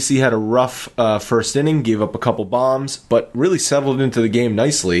 CC had a rough first inning, gave up a couple bombs, but really settled into the game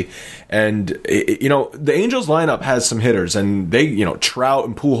nicely. And, the Angels lineup has some hitters, and they, Trout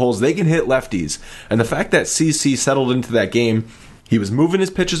and Pujols, they can hit lefties. And the fact that CC settled into that game, he was moving his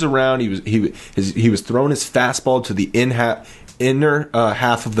pitches around. He was throwing his fastball to the inner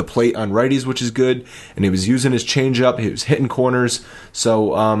half of the plate on righties, which is good. And he was using his changeup. He was hitting corners.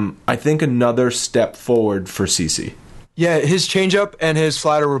 So I think another step forward for CC. Yeah, his changeup and his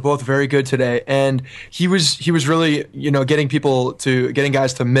slider were both very good today, and he was really getting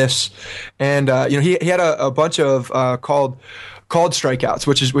guys to miss, and he had a bunch of called strikeouts,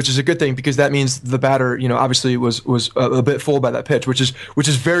 which is a good thing, because that means the batter, obviously was a bit fooled by that pitch, which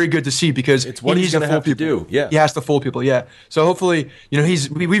is very good to see, because it's what he's going to have to do. Yeah, he has to fool people. Yeah, so hopefully,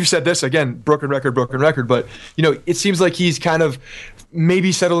 we've said this again, broken record, but it seems like he's kind of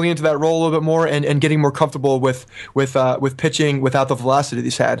maybe settling into that role a little bit more and getting more comfortable with pitching without the velocity that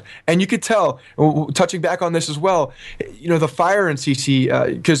he's had. And you could tell, touching back on this as well, the fire in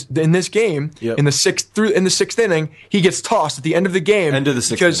CC, because in this game, in the 6th inning, he gets tossed at the end of the game. End of the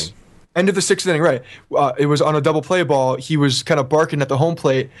 6th inning. End of the 6th inning, right. It was on a double play ball. He was kind of barking at the home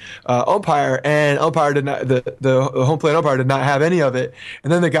plate umpire, and umpire did not, the home plate umpire did not have any of it.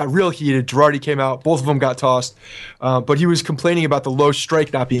 And then they got real heated. Girardi came out. Both of them got tossed. But he was complaining about the low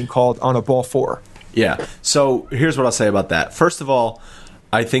strike not being called on a ball 4. Yeah. So here's what I'll say about that. First of all,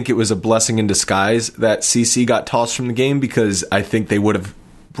 I think it was a blessing in disguise that CC got tossed from the game, because I think they would have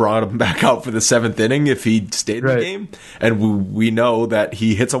brought him back out for the 7th inning if he stayed in the game. And we know that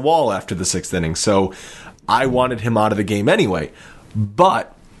he hits a wall after the 6th inning. So I wanted him out of the game anyway.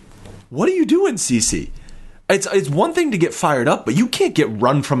 But what are you doing, CC? It's one thing to get fired up, but you can't get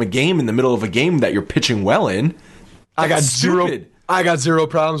run from a game in the middle of a game that you're pitching well in. I got zero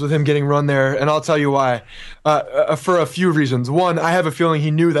problems with him getting run there, and I'll tell you why. For a few reasons. One, I have a feeling he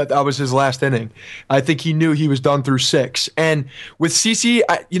knew that was his last inning. I think he knew he was done through 6. And with CC,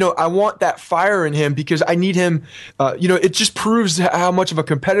 I want that fire in him, because I need him. It just proves how much of a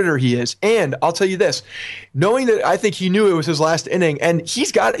competitor he is. And I'll tell you this, knowing that I think he knew it was his last inning, and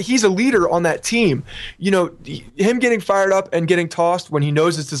he's a leader on that team. Him getting fired up and getting tossed when he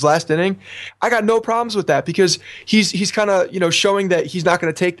knows it's his last inning, I got no problems with that, because he's kind of showing that he's not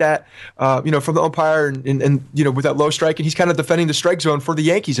going to take that from the umpire and with that low strike, and he's kind of defending the strike zone for the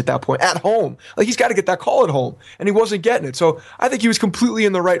Yankees at that point at home. Like, he's got to get that call at home, and he wasn't getting it. So I think he was completely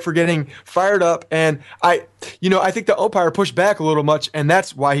in the right for getting fired up, and I think the umpire pushed back a little much, and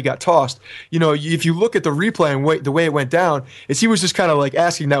that's why he got tossed. If you look at the replay and the way it went down, he was just kind of like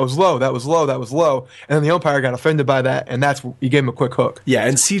asking, that was low, and then the umpire got offended by that, and he gave him a quick hook. Yeah,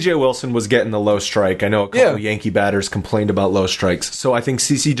 and CJ Wilson was getting the low strike. I know a couple of Yankee batters complained about low strikes, so I think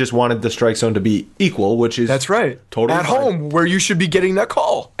CC just wanted the strike zone to be equal, which is that's right. Totally at home, where you should be getting that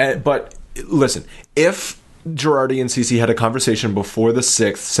call. But listen, if Girardi and CC had a conversation before the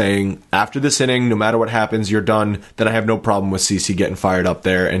 6th saying, after this inning, no matter what happens, you're done, then I have no problem with CC getting fired up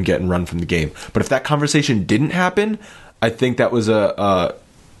there and getting run from the game. But if that conversation didn't happen, I think that was that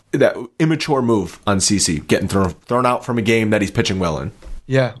immature move on CC, getting thrown out from a game that he's pitching well in.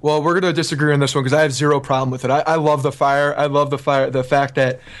 Yeah, well, we're going to disagree on this one, because I have zero problem with it. I love the fire. I love the fact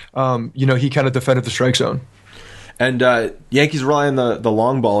that he kind of defended the strike zone. And Yankees rely on the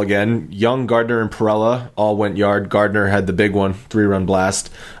long ball again. Young, Gardner, and Perella all went yard. Gardner had the big one, 3-run blast.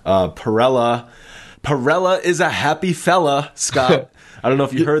 Perella is a happy fella, Scott. I don't know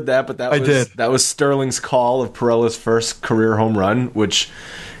if you heard that, but that was Sterling's call of Perella's first career home run, which,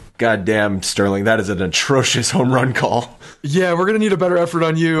 goddamn, Sterling, that is an atrocious home run call. Yeah, we're going to need a better effort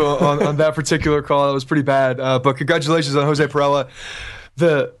on you on that particular call. It was pretty bad. But congratulations on Jose Perella.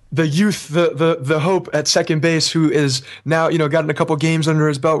 The youth, the hope at second base, who is now, gotten a couple games under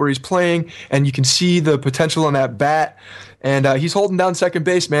his belt where he's playing, and you can see the potential on that bat. And he's holding down second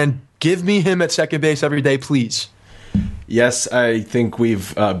base, man. Give me him at second base every day, please. Yes, I think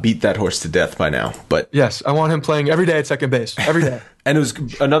we've beat that horse to death by now. But yes, I want him playing every day at second base, every day. And it was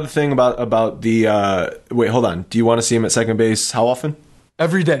another thing about the wait, hold on. Do you want to see him at second base? How often?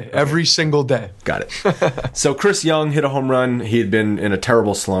 Every day, every single day. Got it. So Chris Young hit a home run. He had been in a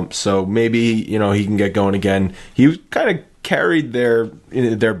terrible slump, so maybe he can get going again. He kind of carried their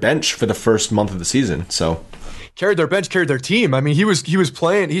bench for the first month of the season. So carried their bench, carried their team. I mean, he was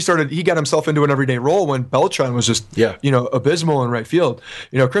playing. He got himself into an everyday role when Beltran was just abysmal in right field.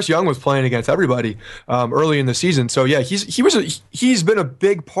 Chris Young was playing against everybody early in the season. So yeah, he's been a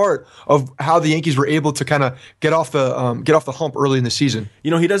big part of how the Yankees were able to kind of get off the hump early in the season.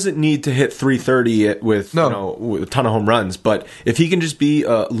 He doesn't need to hit 330 with a ton of home runs, but if he can just be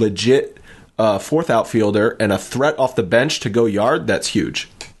a legit fourth outfielder and a threat off the bench to go yard, that's huge.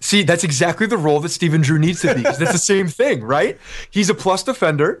 See, that's exactly the role that Stephen Drew needs to be. That's the same thing, right? He's a plus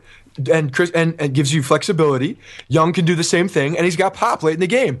defender and gives you flexibility. Young can do the same thing, and he's got pop late in the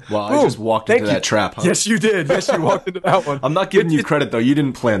game. Well, I just walked into that trap, huh? Yes, you did. Yes, you walked into that one. I'm not giving you credit, though. You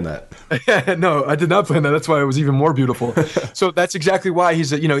didn't plan that. No, I did not plan that. That's why it was even more beautiful. So that's exactly why he's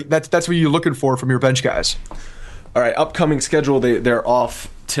that's what you're looking for from your bench guys. All right, upcoming schedule, they're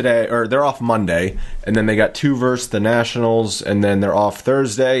off today, or they're off Monday, and then they got 2 versus the Nationals, and then they're off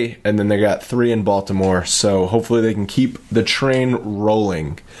Thursday, and then they got 3 in Baltimore, so hopefully they can keep the train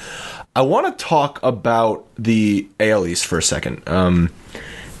rolling. I want to talk about the AL East for a second.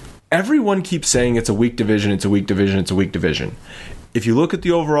 Everyone keeps saying it's a weak division, it's a weak division, it's a weak division. If you look at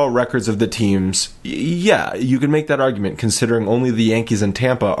the overall records of the teams, yeah, you can make that argument, considering only the Yankees and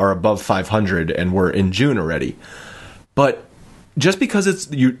Tampa are above 500, and we're in June already. But just because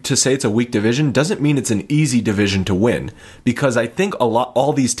to say it's a weak division doesn't mean it's an easy division to win, because I think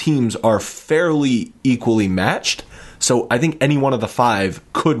all these teams are fairly equally matched. So I think any one of the 5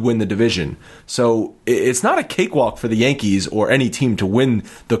 could win the division. So it's not a cakewalk for the Yankees or any team to win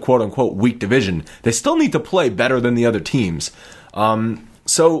the quote-unquote weak division. They still need to play better than the other teams.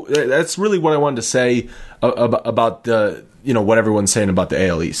 So that's really what I wanted to say about what everyone's saying about the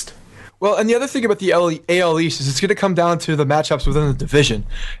AL East. Well, and the other thing about the AL East is it's going to come down to the matchups within the division.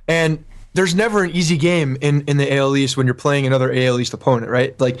 And there's never an easy game in the AL East when you're playing another AL East opponent,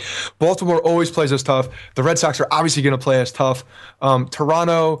 right? Like, Baltimore always plays us tough. The Red Sox are obviously going to play us tough.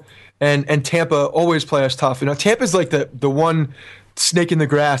 Toronto and Tampa always play us tough. Tampa's like the one snake in the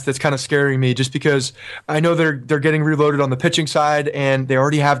grass that's kind of scaring me, just because I know they're getting reloaded on the pitching side, and they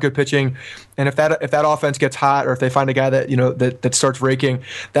already have good pitching. And if that offense gets hot, or if they find a guy that that starts raking,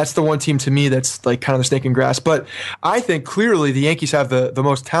 that's the one team to me that's like kind of the snake in grass. But I think clearly the Yankees have the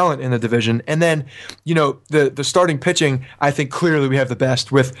most talent in the division, and then the starting pitching, I think clearly we have the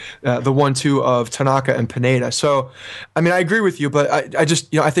best with the 1-2 of Tanaka and Pineda. So I mean, I agree with you, but I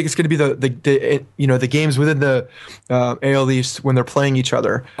just I think it's going to be the games within the AL East when they're playing each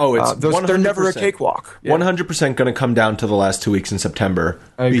other. Oh, they're never a cakewalk. 100% going to come down to the last 2 weeks in September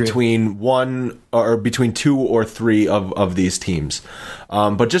between 2 or 3 of these teams.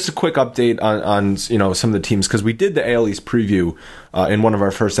 But just a quick update on some of the teams, because we did the AL East preview in one of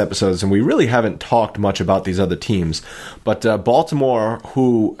our first episodes, and we really haven't talked much about these other teams. But Baltimore,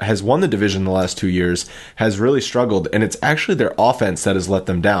 who has won the division the last 2 years, has really struggled, and it's actually their offense that has let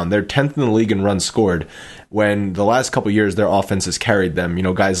them down. They're 10th in the league in runs scored, when the last couple of years their offense has carried them.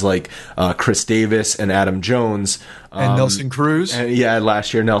 Guys like Chris Davis and Adam Jones. And Nelson Cruz.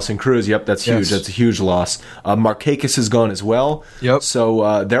 Last year, Nelson Cruz. Yep, that's huge. Yes. That's a huge loss. Markakis is gone as well. Yep.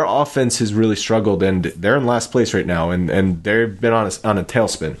 So their offense has really struggled, and they're in last place right now, and they've been on a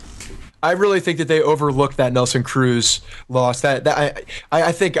tailspin. I really think that they overlooked that Nelson Cruz loss. I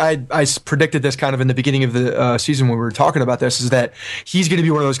think I predicted this kind of in the beginning of the season when we were talking about this, is that he's going to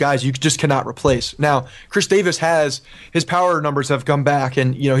be one of those guys you just cannot replace. Now, Chris Davis his power numbers have come back,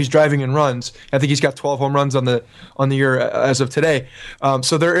 and he's driving in runs. I think he's got 12 home runs on the year as of today.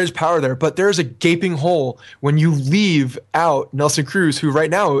 So there is power there, but there is a gaping hole when you leave out Nelson Cruz, who right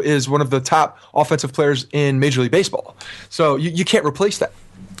now is one of the top offensive players in Major League Baseball. So you can't replace that.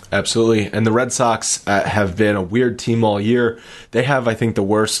 Absolutely. And the Red Sox have been a weird team all year. They have, I think, the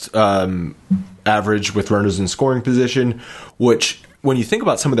worst average with runners in scoring position, which, when you think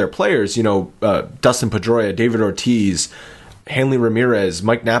about some of their players, Dustin Pedroia, David Ortiz, Hanley Ramirez,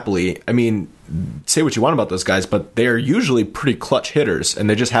 Mike Napoli. I mean, say what you want about those guys, but they are usually pretty clutch hitters, and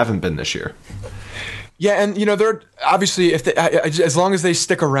they just haven't been this year. Yeah, and they're obviously, if they, as long as they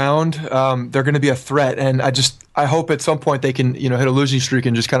stick around, they're going to be a threat. And I hope at some point they can hit a losing streak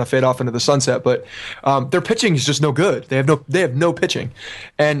and just kind of fade off into the sunset. But their pitching is just no good. They have no pitching.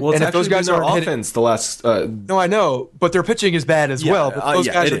 And if those guys aren't offense hitting, the last no, I know, but their pitching is bad as well. But if those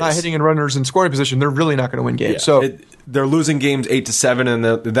guys are not hitting in runners in scoring position, they're really not going to win games. They're losing games 8-7,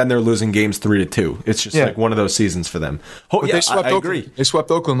 and then they're losing games 3-2. It's just like one of those seasons for them. They swept Oakland. Agree. They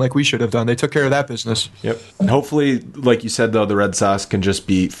swept Oakland like we should have done. They took care of that business. Yep. And hopefully, like you said, though, the Red Sox can just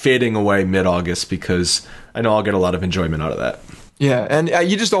be fading away mid-August, because I know I'll get a lot of enjoyment out of that. Yeah, and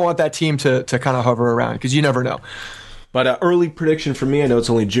you just don't want that team to kind of hover around, because you never know. But early prediction for me, I know it's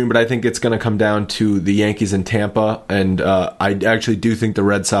only June, but I think it's going to come down to the Yankees in Tampa, and I actually do think the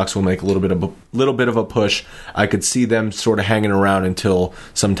Red Sox will make a little bit of a push. I could see them sort of hanging around until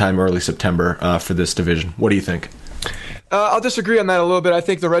sometime early September for this division. What do you think? I'll disagree on that a little bit. I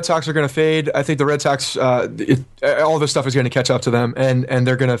think the Red Sox are going to fade. I think the Red Sox, all this stuff is going to catch up to them, and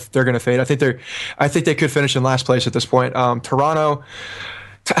they're going to fade. I think they could finish in last place at this point. Toronto,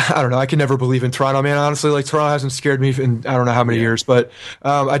 I don't know. I can never believe in Toronto, man. Honestly, like, Toronto hasn't scared me in I don't know how many years, but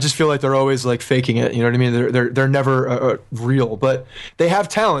I just feel like they're always like faking it. You know what I mean? They're never real, but they have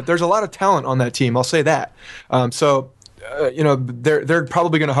talent. There's a lot of talent on that team. I'll say that. They're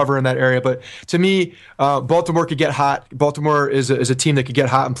probably going to hover in that area. But to me, Baltimore could get hot. Baltimore is a team that could get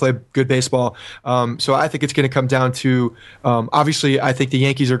hot and play good baseball. So I think it's going to come down to, obviously, I think the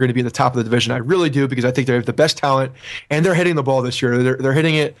Yankees are going to be at the top of the division. I really do, because I think they have the best talent, and they're hitting the ball this year. They're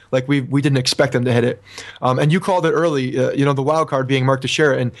hitting it like we didn't expect them to hit it. And you called it early, the wild card being Mark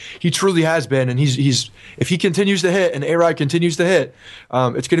Teixeira, and he truly has been. And he's if he continues to hit and A-Rod continues to hit,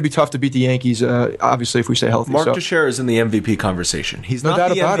 it's going to be tough to beat the Yankees, obviously, if we stay healthy. Mark Teixeira is in the MVP conversation. He's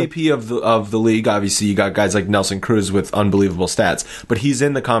not the MVP of the league. Obviously, you got guys like Nelson Cruz with unbelievable stats, but he's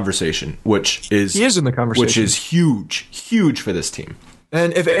in the conversation, which is huge for this team.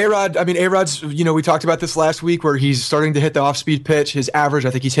 And if A-Rod's, we talked about this last week, where he's starting to hit the off-speed pitch. His average,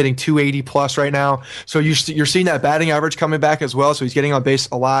 I think he's hitting 280 plus right now. So you're seeing that batting average coming back as well. So he's getting on base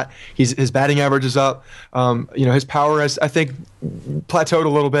a lot. His batting average is up. His power has, I think, plateaued a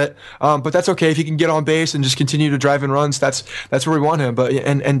little bit. But that's okay if he can get on base and just continue to drive in runs. That's where we want him. But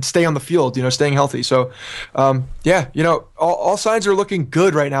and stay on the field, staying healthy. So all signs are looking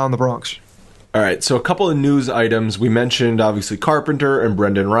good right now in the Bronx. All right, so a couple of news items. We mentioned, obviously, Carpenter and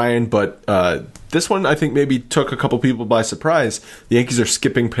Brendan Ryan, but this one I think maybe took a couple people by surprise. The Yankees are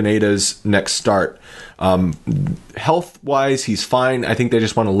skipping Pineda's next start. Health-wise, he's fine. I think they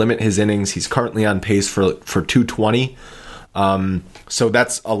just want to limit his innings. He's currently on pace for 220. So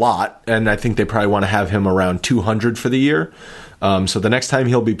that's a lot, and I think they probably want to have him around 200 for the year. So the next time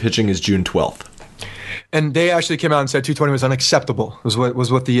he'll be pitching is June 12th. And they actually came out and said 220 was unacceptable, was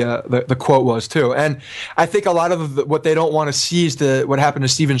what the quote was too. And I think a lot of what they don't want to see is what happened to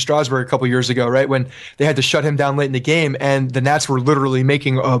Steven Strasburg a couple years ago, right? When they had to shut him down late in the game, and the Nats were literally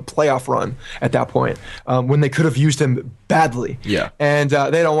making a playoff run at that point, when they could have used him badly. Yeah. And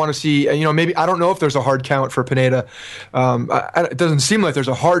they don't want to see, maybe, I don't know if there's a hard count for Pineda. It doesn't seem like there's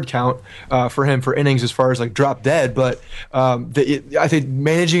a hard count for him for innings as far as like drop dead, but I think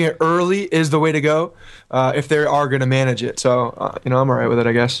managing it early is the way to go. If they are going to manage it. So, I'm all right with it,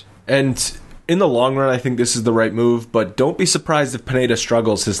 I guess. And in the long run, I think this is the right move, but don't be surprised if Pineda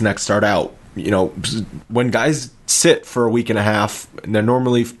struggles his next start out. When guys sit for a week and a half, and they're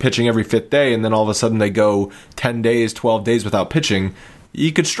normally pitching every fifth day, and then all of a sudden they go 10 days, 12 days without pitching,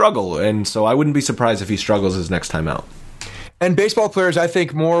 you could struggle. And so I wouldn't be surprised if he struggles his next time out. And baseball players, I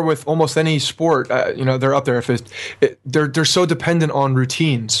think, more with almost any sport, they're up there. If they're so dependent on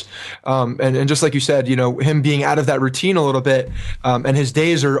routines, and just like you said, him being out of that routine a little bit, and his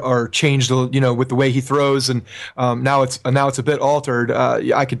days are changed, with the way he throws, and now it's a bit altered.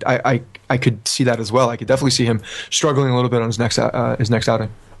 I could see that as well. I could definitely see him struggling a little bit on his next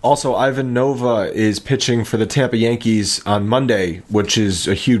outing. Also, Ivan Nova is pitching for the Tampa Yankees on Monday, which is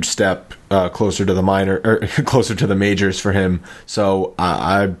a huge step closer to the majors for him. So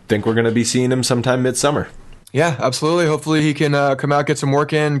I think we're going to be seeing him sometime midsummer. Yeah, absolutely. Hopefully he can come out, get some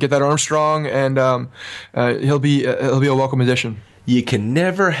work in, get that arm strong, and he'll be a welcome addition. You can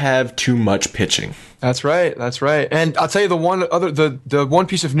never have too much pitching. That's right. And I'll tell you the one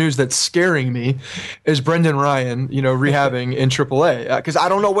piece of news that's scaring me is Brendan Ryan, rehabbing in AAA, because I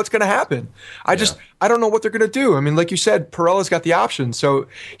don't know what's going to happen. I don't know what they're going to do. I mean, like you said, Perella's got the option, so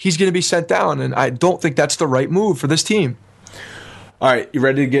he's going to be sent down, and I don't think that's the right move for this team. All right, you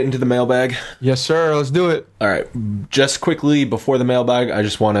ready to get into the mailbag? Yes, sir. Let's do it. All right, just quickly before the mailbag, I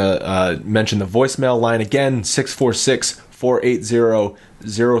just want to mention the voicemail line again,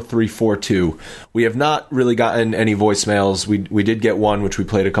 646-480-0342. We have not really gotten any voicemails. We did get one, which we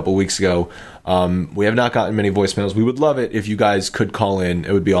played a couple weeks ago. We have not gotten many voicemails. We would love it if you guys could call in.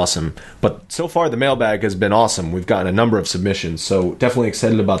 It would be awesome. But so far, the mailbag has been awesome. We've gotten a number of submissions, so definitely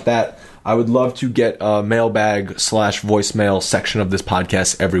excited about that. I would love to get a mailbag/voicemail section of this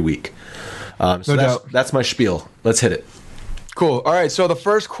podcast every week. That's my spiel. Let's hit it. Cool. All right, so the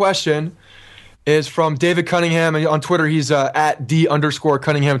first question is from David Cunningham. On Twitter, he's at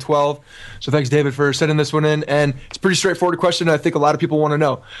D_Cunningham12. So thanks, David, for sending this one in. And it's a pretty straightforward question. I think a lot of people want to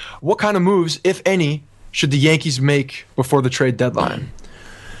know. What kind of moves, if any, should the Yankees make before the trade deadline?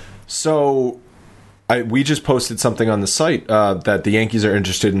 So we just posted something on the site that the Yankees are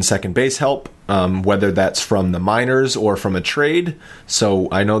interested in second base help, whether that's from the minors or from a trade. So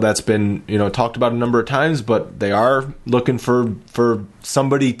I know that's been talked about a number of times, but they are looking for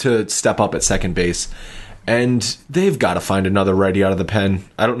somebody to step up at second base, and they've got to find another righty out of the pen.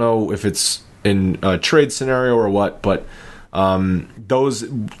 I don't know if it's in a trade scenario or what, but those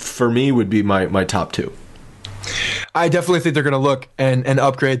for me would be my top two. I definitely think they're going to look and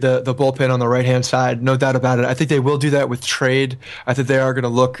upgrade the bullpen on the right-hand side. No doubt about it. I think they will do that with trade. I think they are going to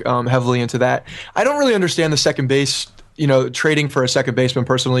look heavily into that. I don't really understand the second base, trading for a second baseman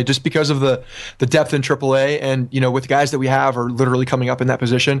personally, just because of the depth in AAA and, with guys that we have are literally coming up in that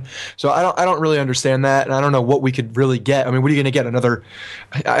position. So I don't really understand that, and I don't know what we could really get. I mean, what are you going to get? Another,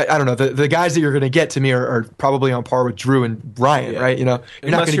 I don't know. The guys that you're going to get to me are probably on par with Drew and Ryan, right? You're Unless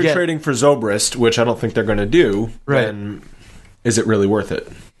not going to get trading for Zobrist, which I don't think they're going to do. Right. Then is it really worth it?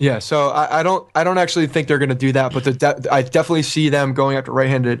 Yeah, so I don't actually think they're going to do that, but I definitely see them going after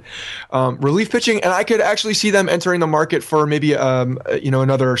right-handed relief pitching, and I could actually see them entering the market for maybe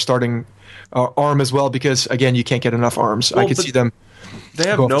another starting arm as well, because again, you can't get enough arms. I could see them. They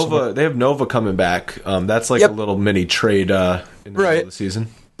have Nova. They have Nova coming back. That's like a little mini trade in the middle of the season.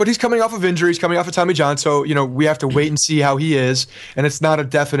 But he's coming off of injuries, coming off of Tommy John, so we have to wait and see how he is, and it's not a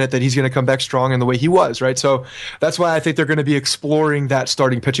definite that he's going to come back strong in the way he was, right? So that's why I think they're going to be exploring that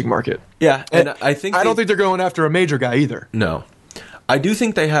starting pitching market. Yeah, and I don't think they're going after a major guy either. No. I do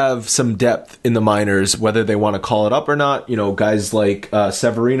think they have some depth in the minors, whether they want to call it up or not. Guys like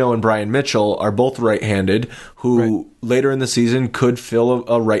Severino and Brian Mitchell are both right-handed, who later in the season could fill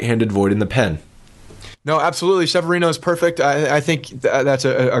a right-handed void in the pen. No, absolutely. Severino is perfect. I think that's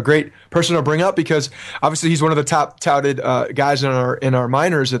a great person to bring up, because obviously he's one of the top touted guys in our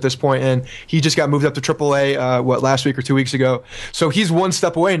minors at this point, and he just got moved up to AAA last week or 2 weeks ago. So he's one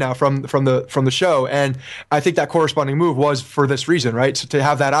step away now from the show, and I think that corresponding move was for this reason, right? So to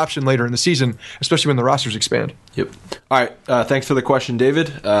have that option later in the season, especially when the rosters expand. Yep. All right. Thanks for the question, David.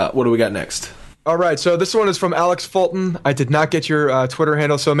 What do we got next? All right, so this one is from Alex Fulton. I did not get your Twitter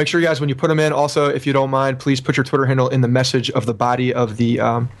handle, so make sure you guys, when you put them in, also, if you don't mind, please put your Twitter handle in the message of the body of the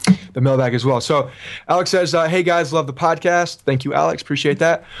mailbag as well. So Alex says, hey guys, love the podcast. Thank you, Alex. Appreciate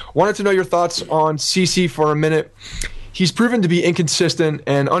that. Wanted to know your thoughts on CC for a minute. He's proven to be inconsistent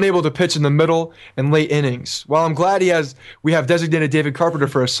and unable to pitch in the middle and late innings. While I'm glad we have designated David Carpenter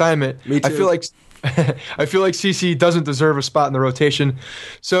for assignment, Me too. I feel like CC doesn't deserve a spot in the rotation.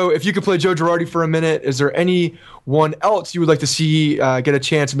 So if you could play Joe Girardi for a minute, is there anyone else you would like to see get a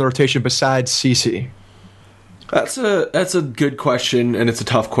chance in the rotation besides CC? That's a good question, and it's a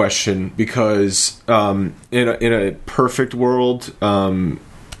tough question, because in a perfect world,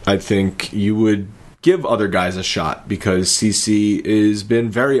 I think you would give other guys a shot, because CC has been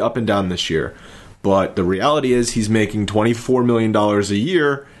very up and down this year. But the reality is he's making $24 million a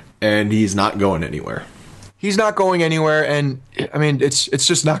year, and he's not going anywhere. He's not going anywhere, and I mean it's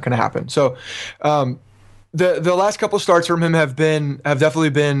just not going to happen. So, the last couple starts from him have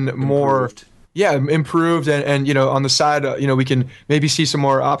definitely been more improved, and on the side we can maybe see some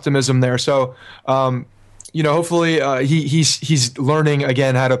more optimism there. So, hopefully he's learning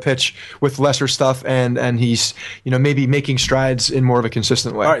again how to pitch with lesser stuff, and he's maybe making strides in more of a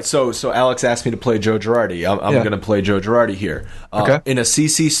consistent way. All right, so Alex asked me to play Joe Girardi. I'm going to play Joe Girardi here. Okay. In a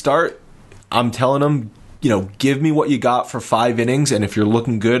CC start, I'm telling him, give me what you got for 5 innings, and if you're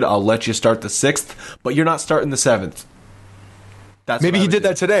looking good, I'll let you start the 6th, but you're not starting the 7th. Maybe he did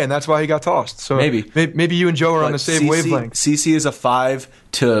that today, and that's why he got tossed. So maybe you and Joe are on the same wavelength. CC is a 5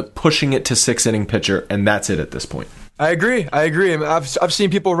 to pushing it to 6 inning pitcher, and that's it at this point. I agree. I mean, I've seen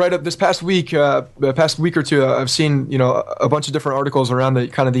people write up this past week, the past week or two. I've seen a bunch of different articles around the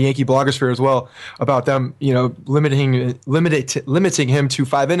kind of the Yankee blogosphere as well about them limiting him to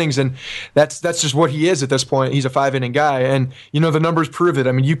 5 innings, and that's just what he is at this point. He's a 5-inning guy, and the numbers prove it.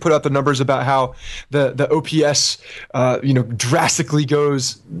 I mean, you put out the numbers about how the OPS drastically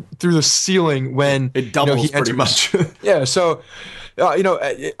goes through the ceiling when it doubles he pretty much. Yeah, so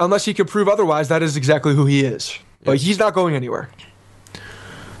unless he can prove otherwise, that is exactly who he is. But he's not going anywhere.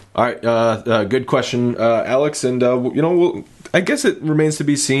 All right, good question, Alex. And I guess it remains to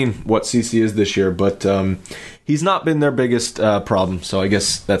be seen what CC is this year, but he's not been their biggest problem, so I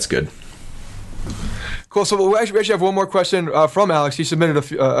guess that's good. Cool. So we actually have one more question from Alex. He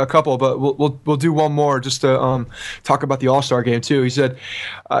submitted a couple, but we'll do one more just to talk about the All-Star game too. He said,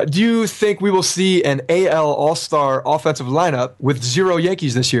 "Do you think we will see an AL All-Star offensive lineup with 0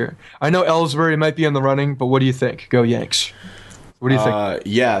 Yankees this year? I know Ellsbury might be in the running, but what do you think? Go Yanks." What do you think?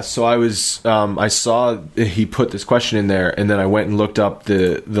 Yeah, so I saw he put this question in there, and then I went and looked up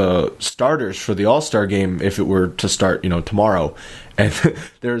the starters for the All-Star game if it were to start, tomorrow. And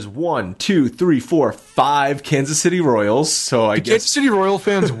there's 1, 2, 3, 4, 5 Kansas City Royals. So I guess Kansas City Royal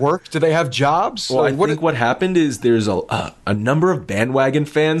fans work. Do they have jobs? Well, I think what happened is there's a number of bandwagon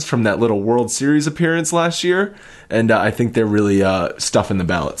fans from that little World Series appearance last year, and I think they're really stuffing the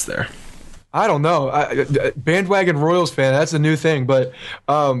ballots there. I don't know. Bandwagon Royals fan, that's a new thing, but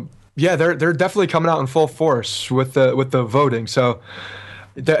yeah, they're definitely coming out in full force with the voting. So.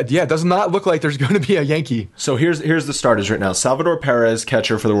 It does not look like there's going to be a Yankee. So here's the starters right now. Salvador Perez,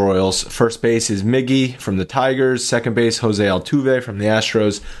 catcher for the Royals. First base is Miggy from the Tigers. Second base, Jose Altuve from the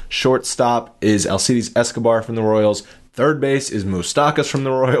Astros. Shortstop is Alcides Escobar from the Royals. Third base is Moustakas from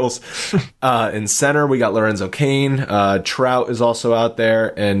the Royals. In center, we got Lorenzo Cain. Trout is also out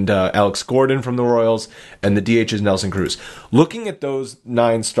there. And Alex Gordon from the Royals. And the DH is Nelson Cruz. Looking at those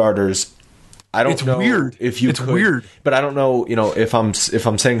 9 starters, I don't know weird. If you it's could, weird. But I don't know, if I'm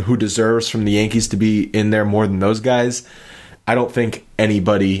saying who deserves from the Yankees to be in there more than those guys. I don't think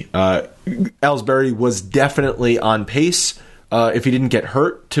anybody. Ellsbury was definitely on pace, if he didn't get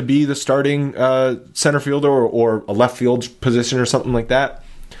hurt, to be the starting center fielder or a left field position or something like that.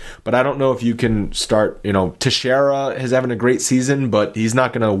 But I don't know if you can start. Teixeira is having a great season, but he's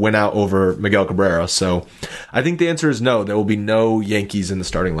not going to win out over Miguel Cabrera. So I think the answer is no. There will be no Yankees in the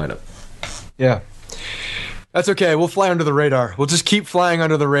starting lineup. Yeah. That's okay. We'll fly under the radar. We'll just keep flying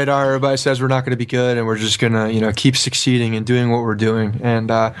under the radar. Everybody says we're not going to be good, and we're just going to, keep succeeding and doing what we're doing. And,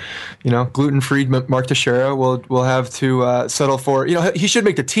 gluten-free Mark Teixeira will have to settle for, he should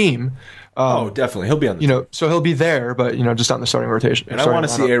make the team. Definitely. He'll be on the team. So he'll be there, but, just not in the starting rotation. And I want to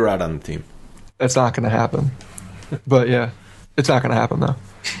see A-Rod on the team. That's not going to happen. But, yeah, it's not going to happen, though.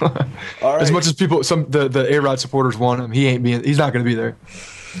 All right. As much as the A-Rod supporters want him, he's not going to be there.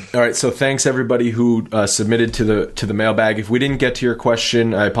 All right, so thanks everybody who submitted to the mailbag. If we didn't get to your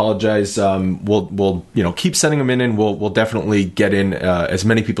question, I apologize. We'll keep sending them in, and we'll definitely get in as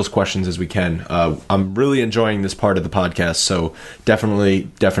many people's questions as we can. I'm really enjoying this part of the podcast, so definitely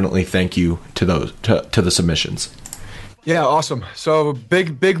thank you to the submissions. Yeah, awesome. So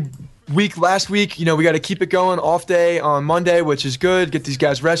big week last week. We got to keep it going. Off day on Monday, which is good. Get these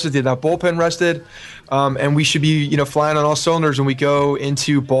guys rested. Get that bullpen rested. And we should be, flying on all cylinders when we go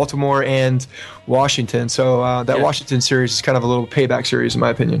into Baltimore and Washington. So Washington series is kind of a little payback series, in my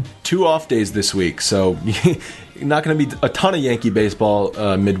opinion. 2 off days this week, so not going to be a ton of Yankee baseball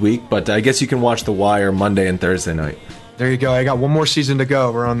midweek, but I guess you can watch The Wire Monday and Thursday night. There you go. I got one more season to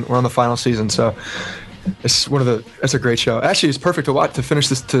go. We're on the final season, so that's a great show. Actually, it's perfect to watch to finish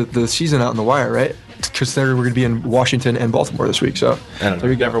the season out in The Wire, right? Because we're going to be in Washington and Baltimore this week. So I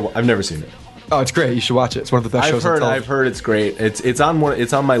don't know. I've never seen it. Oh, it's great. You should watch it. It's one of the best shows. I've heard it's great. It's on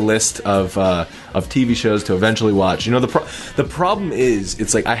my list of TV shows to eventually watch. The problem is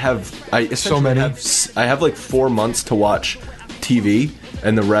it's like I have like 4 months to watch TV,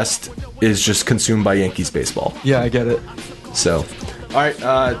 and the rest is just consumed by Yankees baseball. Yeah, I get it. So, all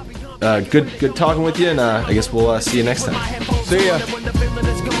right. Good talking with you, and I guess we'll see you next time. See ya.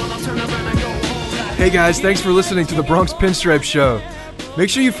 Hey guys, thanks for listening to the Bronx Pinstripes Show. Make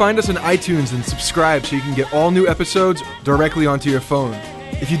sure you find us on iTunes and subscribe so you can get all new episodes directly onto your phone.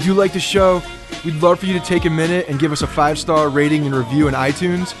 If you do like the show, we'd love for you to take a minute and give us a 5-star rating and review in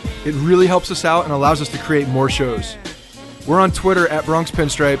iTunes. It really helps us out and allows us to create more shows. We're on Twitter at Bronx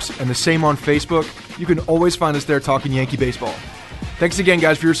Pinstripes and the same on Facebook. You can always find us there talking Yankee baseball. Thanks again,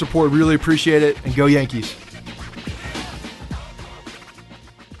 guys, for your support. Really appreciate it, and go Yankees.